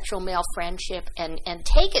non-sexual male friendship, and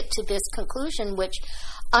take it to this conclusion, which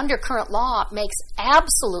under current law makes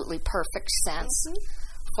absolutely perfect sense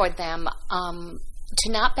for them. To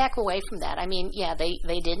not back away from that. I mean,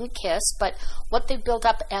 they didn't kiss, but what they've built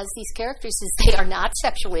up as these characters is they are not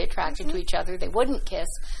sexually attracted to each other. They wouldn't kiss,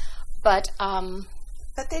 but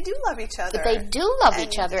they do love each other. But they do love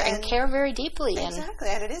each other and care very deeply. Exactly,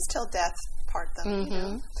 and it is till death part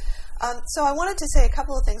them. So I wanted to say a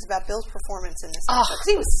couple of things about Bill's performance in this episode.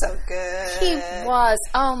 He was so good. He was.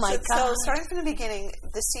 Oh, my God. So starting from the beginning,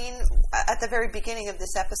 the scene at the very beginning of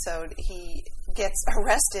this episode, he gets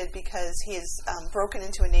arrested because he has broken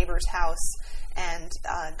into a neighbor's house and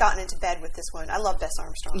gotten into bed with this woman. I love Bess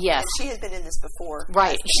Armstrong. Yes. And she has been in this before.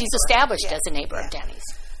 Right. She's established as a neighbor of Denny's.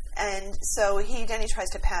 And so Denny tries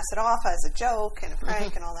to pass it off as a joke and a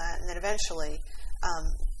prank and all that, and then eventually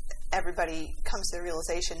everybody comes to the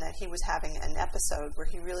realization that he was having an episode where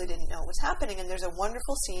he really didn't know what was happening. And there's a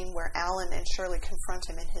wonderful scene where Alan and Shirley confront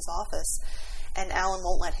him in his office, and Alan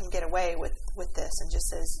won't let him get away with this and just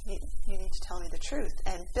says, you need to tell me the truth.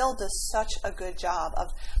 And Bill does such a good job of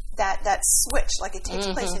that switch. Like, it takes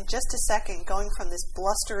place in just a second, going from this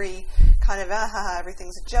blustery kind of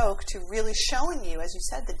everything's a joke to really showing you, as you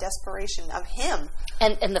said, the desperation of him.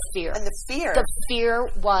 And the fear. And the fear. The fear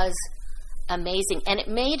was amazing, and it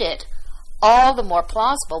made it all the more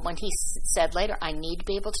plausible when he said later, I need to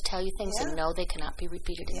be able to tell you things and know they cannot be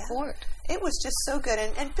repeated in court. It was just so good,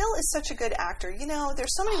 and Bill is such a good actor.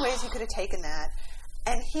 There's so many ways he could have taken that,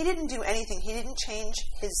 and he didn't do anything. He didn't change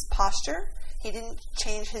his posture. He didn't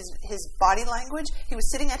change his body language. He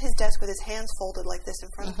was sitting at his desk with his hands folded like this in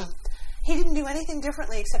front of him. He didn't do anything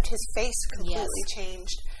differently except his face completely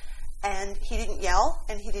changed, and he didn't yell,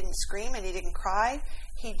 and he didn't scream, and he didn't cry.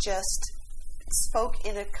 He just spoke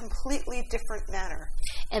in a completely different manner.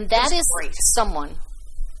 And that is someone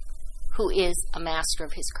who is a master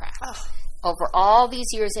of his craft. Over all these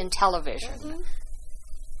years in television,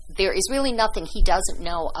 there is really nothing he doesn't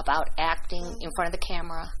know about acting in front of the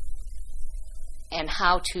camera and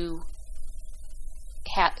how to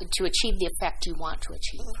achieve the effect you want to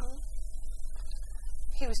achieve.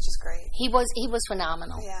 He was just great. He was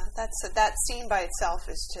phenomenal. Yeah, that scene by itself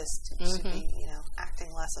is just should be,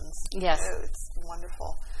 acting lessons. Yes. It's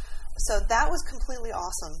wonderful. So that was completely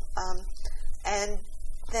awesome. And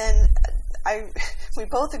then we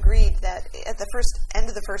both agreed that at the end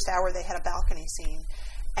of the first hour they had a balcony scene.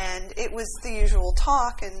 And it was the usual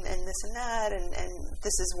talk and this and that, and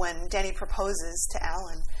this is when Denny proposes to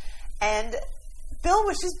Alan. And Bill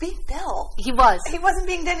was just being Bill. He was. He wasn't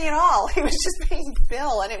being Denny at all. He was just being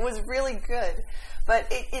Bill, and it was really good. But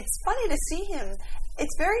it's funny to see him.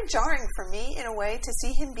 It's very jarring for me, in a way, to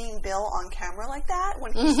see him being Bill on camera like that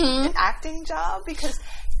when he's an acting job, because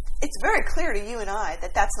it's very clear to you and I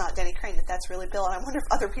that that's not Denny Crane, that that's really Bill, and I wonder if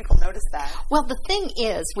other people notice that. Well, the thing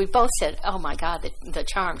is, we both said, oh my God, the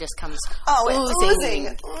charm just comes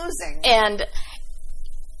oozing. And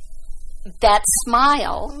that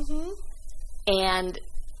smile and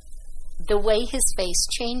the way his face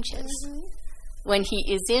changes when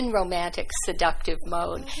he is in romantic, seductive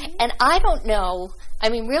mode. And I don't know, I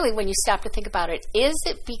mean, really, when you stop to think about it, is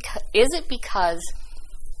it because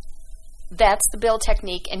that's the Bill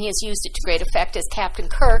technique and he has used it to great effect as Captain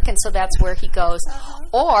Kirk, and so that's where he goes?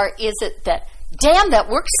 Or is it that, damn, that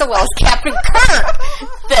works so well as Captain Kirk,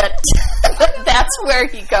 that's where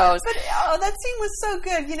he goes? But, that scene was so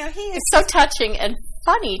good. You know, it's so touching and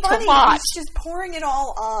funny to watch. He's just pouring it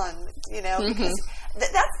all on, you know, because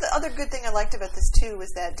that's the other good thing I liked about this, too, was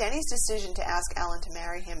that Denny's decision to ask Alan to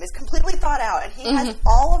marry him is completely thought out, and he has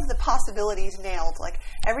all of the possibilities nailed. Like,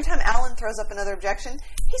 every time Alan throws up another objection,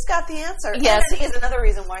 he's got the answer. Yes. And he has another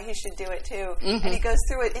reason why he should do it, too. And he goes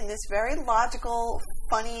through it in this very logical,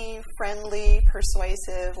 funny, friendly,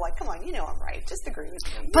 persuasive, like, come on, you know I'm right. Just agree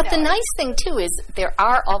with me. But the nice thing, too, is there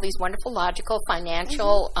are all these wonderful logical,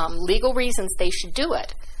 financial, legal reasons they should do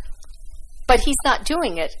it. But he's not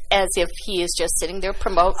doing it as if he is just sitting there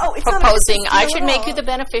proposing, I should make you the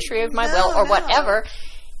beneficiary of my will, or whatever.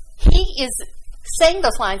 He is saying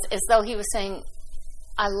those lines as though he was saying,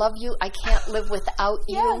 I love you, I can't live without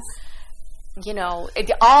you. You know,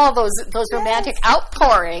 all those romantic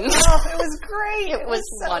outpourings. Oh, it was great. It was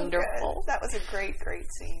so wonderful. Good. That was a great, great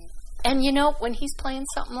scene. And, you know, when he's playing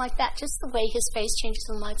something like that, just the way his face changes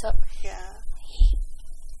and lights up. Yeah.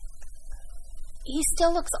 He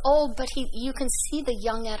still looks old, but you can see the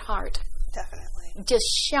young at heart. Definitely. Just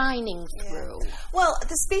shining through. Well,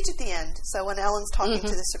 the speech at the end, so when Ellen's talking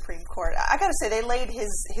to the Supreme Court, I got to say, they laid his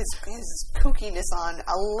kookiness on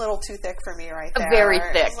a little too thick for me right there. Very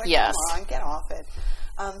thick, like, yes. Come on, get off it.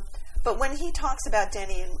 But when he talks about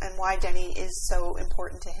Denny and why Denny is so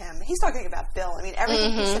important to him, he's talking about Bill. I mean,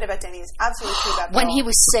 everything he said about Denny is absolutely true about Bill. When he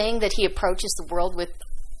was saying that he approaches the world with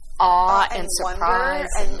awe and surprise,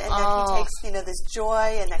 and that he takes, you know, this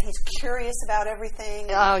joy, and that he's curious about everything.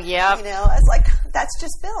 And, oh, yeah. You know, it's like, that's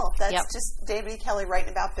just Bill. That's just David E. Kelly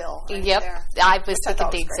writing about Bill. Right there, I was thinking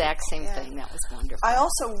the exact same thing. That was wonderful. I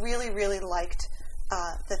also really, really liked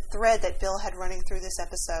the thread that Bill had running through this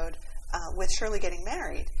episode with Shirley getting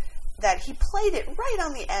married, that he played it right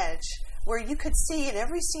on the edge, where you could see in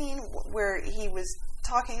every scene where he was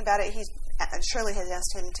talking about it, Shirley has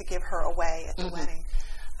asked him to give her away at the wedding,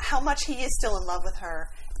 how much he is still in love with her,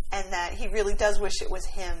 and that he really does wish it was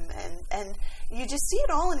him, and you just see it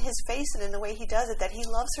all in his face and in the way he does it, that he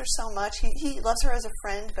loves her so much. He loves her as a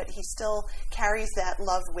friend, but he still carries that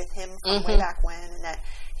love with him from way back when, and that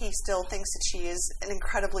he still thinks that she is an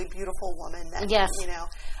incredibly beautiful woman. That, you know,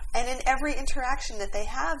 and in every interaction that they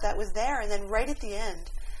have, that was there. And then right at the end,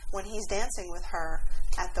 when he's dancing with her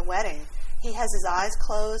at the wedding, he has his eyes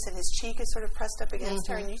closed and his cheek is sort of pressed up against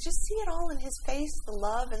her, and you just see it all in his face, the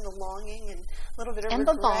love and the longing and a little bit of regret.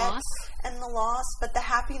 And the loss, but the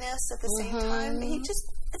happiness at the same time.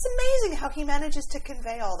 It's amazing how he manages to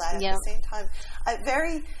convey all that at the same time.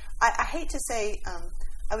 I hate to say,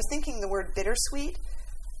 I was thinking the word bittersweet,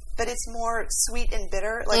 but it's more sweet and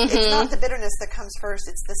bitter. Like, it's not the bitterness that comes first,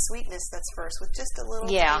 it's the sweetness that's first, with just a little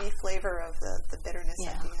tiny flavor of the bitterness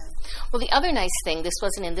at the end. Well, the other nice thing, this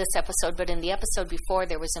wasn't in this episode, but in the episode before,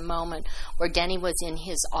 there was a moment where Denny was in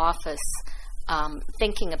his office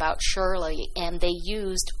thinking about Shirley, and they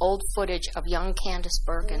used old footage of young Candice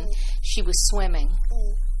Bergen. She was swimming.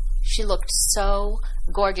 She looked so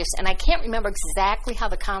gorgeous, and I can't remember exactly how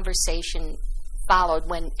the conversation followed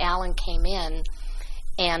when Alan came in,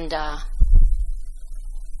 and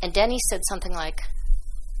Denny said something like,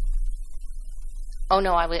 oh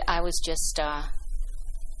no, I was just,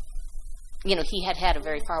 you know, he had a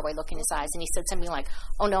very far away look in his eyes, and he said something like,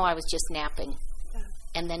 oh no, I was just napping.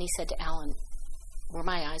 And then he said to Alan, were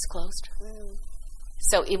my eyes closed?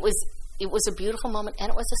 So it was a beautiful moment, and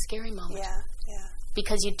it was a scary moment.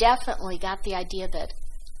 Because you definitely got the idea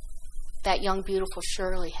that young, beautiful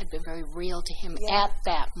Shirley had been very real to him at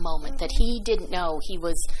that moment, that he didn't know he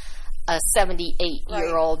was a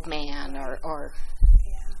 78-year-old man or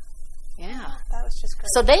that was just great.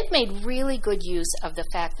 So they've made really good use of the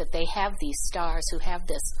fact that they have these stars who have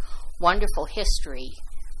this wonderful history,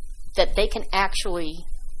 that they can actually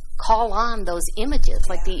call on those images,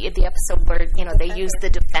 like the episode where, you know, they used the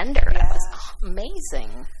Defender. That was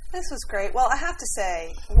amazing. This was great. Well, I have to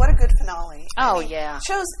say, what a good finale.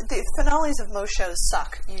 Shows, the finales of most shows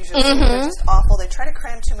suck, usually. They're just awful. They try to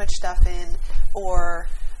cram too much stuff in, or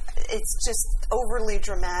it's just overly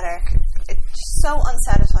dramatic. so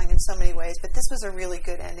unsatisfying in so many ways, but this was a really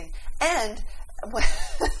good ending. And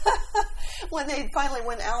when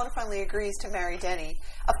Alan finally agrees to marry Denny,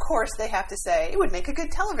 of course they have to say it would make a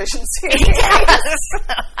good television series. Yes.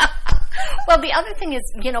 Well, the other thing is,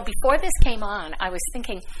 before this came on, I was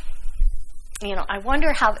thinking, I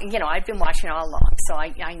wonder how, I've been watching it all along, so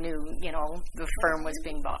I knew, the firm was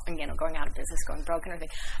being bought, going out of business, going broke and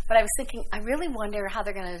everything. But I was thinking, I really wonder how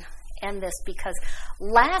they're going to end this, because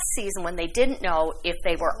last season, when they didn't know if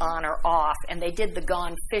they were on or off, and they did the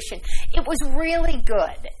Gone Fishing, it was really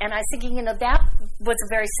good. And I was thinking, that was a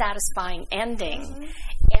very satisfying ending. Mm-hmm.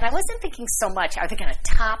 And I wasn't thinking so much, are they going to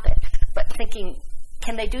top it, but thinking,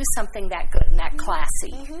 can they do something that good and that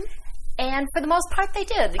classy? Mm-hmm. And for the most part, they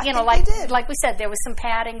did. They did. Like we said, there was some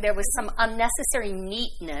padding, there was some unnecessary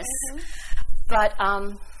neatness. Mm-hmm. But,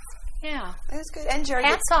 yeah. It was good. And Jerry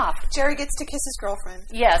gets to kiss his girlfriend.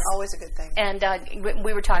 Yes. That's always a good thing. And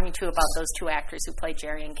we were talking, too, about those two actors who played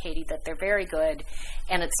Jerry and Katie, that they're very good.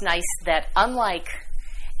 And it's nice that, unlike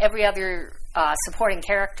every other supporting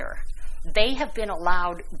character, they have been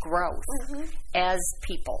allowed growth as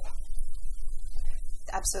people.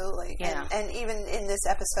 Absolutely. Yeah. And even in this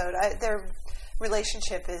episode, their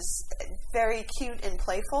relationship is very cute and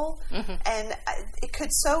playful. Mm-hmm. And it could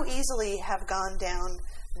so easily have gone down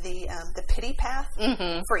the pity path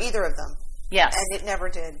for either of them. Yes. And it never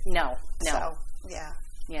did. No. So, yeah.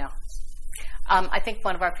 Yeah. I think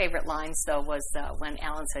one of our favorite lines, though, was when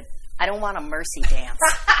Alan said, "I don't want a mercy dance."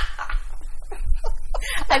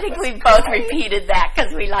 I think we both repeated that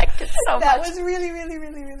because we liked it so much. That was really, really,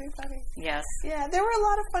 really, really funny. Yes. Yeah, there were a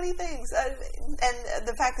lot of funny things. And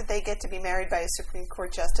the fact that they get to be married by a Supreme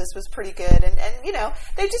Court justice was pretty good. And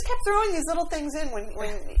they just kept throwing these little things in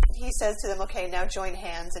when he says to them, okay, now join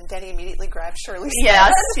hands. And Denny immediately grabs Shirley's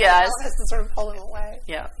hand. Yes. And has to sort of pull him away.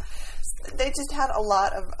 Yeah. They just had a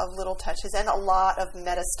lot of little touches and a lot of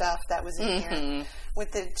meta stuff that was in here.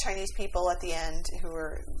 With the Chinese people at the end who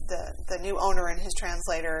were the new owner and his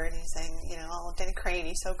translator, and he's saying, Denny Crane,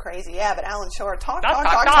 he's so crazy. Yeah, but Alan Shore, talk.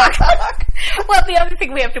 Well, the other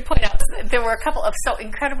thing we have to point out is there were a couple of so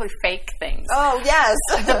incredibly fake things. Oh, yes.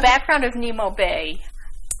 The background of Nemo Bay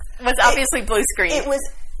was obviously blue screen. It was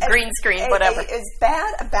green screen, whatever. As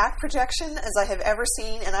bad a back projection as I have ever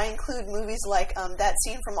seen, and I include movies like that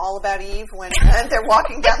scene from All About Eve when they're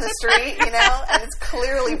walking down the street, and it's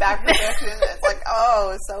clearly back projection. It's like,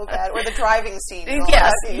 oh, so bad. Or the driving scene.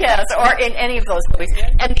 Yes, or in any of those movies.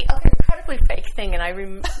 And the other incredibly fake thing,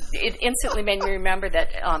 and it instantly made me remember that,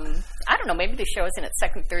 I don't know, maybe the show is in its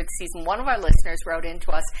second, third season. One of our listeners wrote into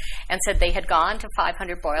us and said they had gone to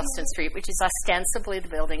 500 Boylston Street, which is ostensibly the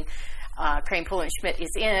building Crane, Poole, and Schmidt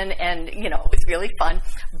is in, and, it was really fun.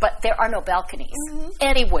 But there are no balconies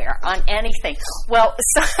anywhere on anything. Well,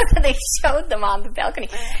 so they showed them on the balcony,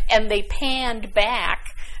 and they panned back.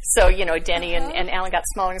 So, Denny and Alan got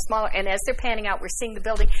smaller and smaller. And as they're panning out, we're seeing the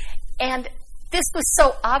building. And this was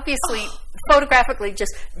so obviously, photographically,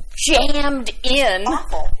 just jammed in.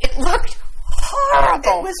 Awful. It looked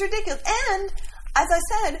horrible. It was ridiculous. And, as I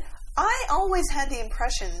said, I always had the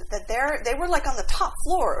impression that they were like on the top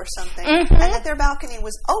floor or something, and that their balcony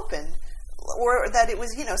was open, or that it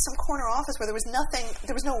was, some corner office where there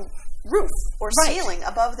was no roof or ceiling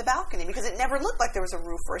above the balcony, because it never looked like there was a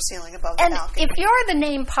roof or a ceiling above the balcony. And if you're the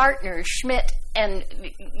named partners, Schmidt and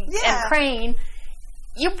Crane,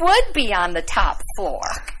 you would be on the top floor.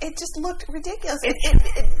 It just looked ridiculous.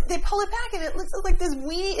 They pull it back, and it looked like this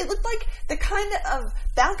weenie. It looked like the kind of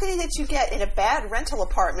balcony that you get in a bad rental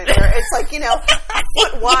apartment, where it's like, a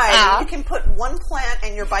foot wide. Yeah. And you can put one plant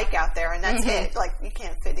and your bike out there, and that's it. Like, you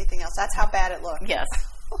can't fit anything else. That's how bad it looked. Yes.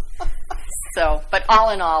 So, but all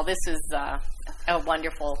in all, this is a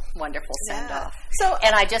wonderful, wonderful send-off. So,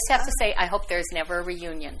 and I just have to say, I hope there's never a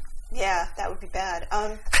reunion. Yeah, that would be bad.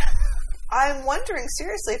 I'm wondering,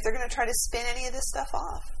 seriously, if they're going to try to spin any of this stuff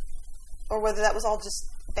off. Or whether that was all just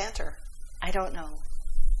banter. I don't know.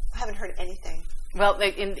 I haven't heard anything. Well,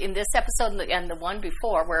 in this episode and the one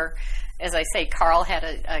before, where, as I say, Carl had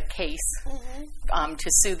a case to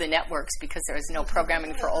sue the networks because there was no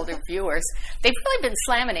programming for older viewers, they've really been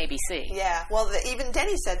slamming ABC. Yeah. Well, even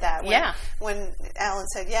Denny said that. When Alan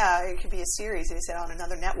said, it could be a series, and he said, on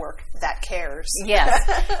another network, that cares. Yes.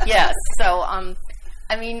 Yes. So,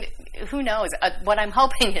 I mean, who knows? What I'm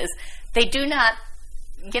hoping is they do not.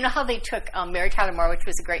 You know how they took Mary Tyler Moore, which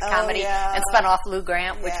was a great comedy, and spun off Lou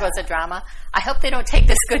Grant, which was a drama? I hope they don't take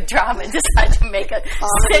this good drama and decide to make a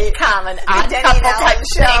sitcom, an odd couple type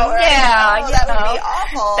thing. That would be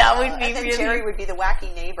awful. That would be and then really. Jerry would be the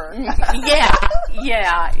wacky neighbor.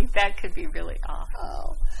 Yeah, that could be really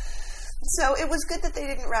awful. So it was good that they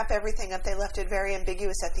didn't wrap everything up. They left it very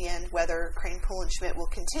ambiguous at the end whether Kranepool and Schmidt will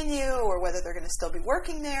continue or whether they're going to still be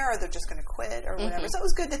working there or they're just going to quit or whatever. So it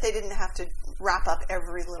was good that they didn't have to wrap up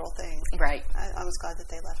every little thing. Right. I was glad that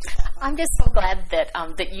they left it that way. I'm just so glad that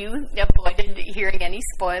that you avoided hearing any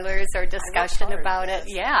spoilers or discussion about it.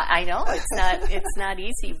 Yeah, I know it's not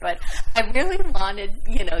easy, but I really wanted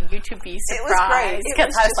you to be surprised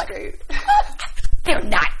because I was like, great. they're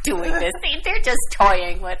not doing this. They're just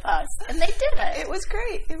toying with us, and they did it. It was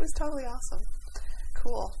great. It was totally awesome.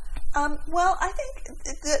 Cool. Well, I think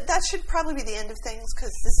that should probably be the end of things because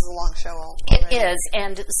this is a long show already. It is,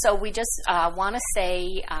 and so we just want to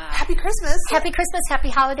say Happy Christmas. Happy Christmas, Happy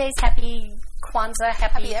Holidays, Happy Kwanzaa,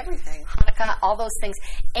 Happy everything. Hanukkah, all those things.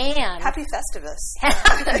 And Happy Festivus.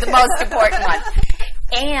 the most important one.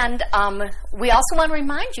 And we also want to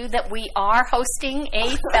remind you that we are hosting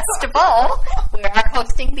a festival. We are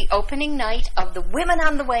hosting the opening night of the Women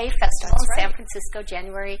on the Way Festival in San Francisco,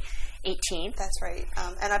 January 18th. That's right.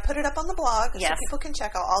 And I put it up on the blog so people can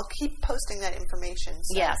check out. I'll keep posting that information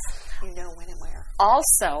so you know when and where.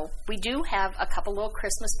 Also, we do have a couple little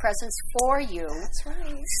Christmas presents for you. That's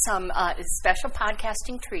right. Some special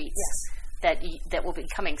podcasting treats. Yes. That will be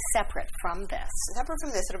coming separate from this. Separate from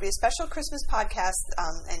this. It'll be a special Christmas podcast,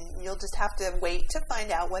 and you'll just have to wait to find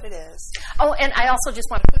out what it is. Oh, and I also just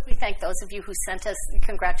want to quickly thank those of you who sent us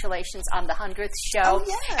congratulations on the 100th show. Oh,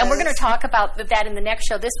 yes. And we're going to talk about that in the next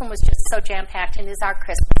show. This one was just so jam-packed and is our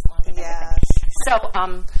Christmas one. Yes. So,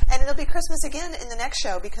 and it'll be Christmas again in the next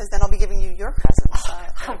show because then I'll be giving you your presents.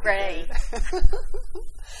 Hooray.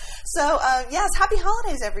 So, yes, happy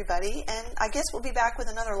holidays, everybody. And I guess we'll be back with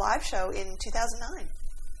another live show in 2009.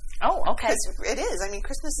 Oh, okay. Because it is. I mean,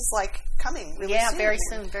 Christmas is coming really soon. Yeah, very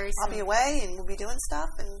soon, very soon. I'll be away and we'll be doing stuff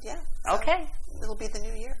and So okay. It'll be the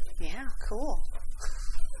new year. Yeah. Cool.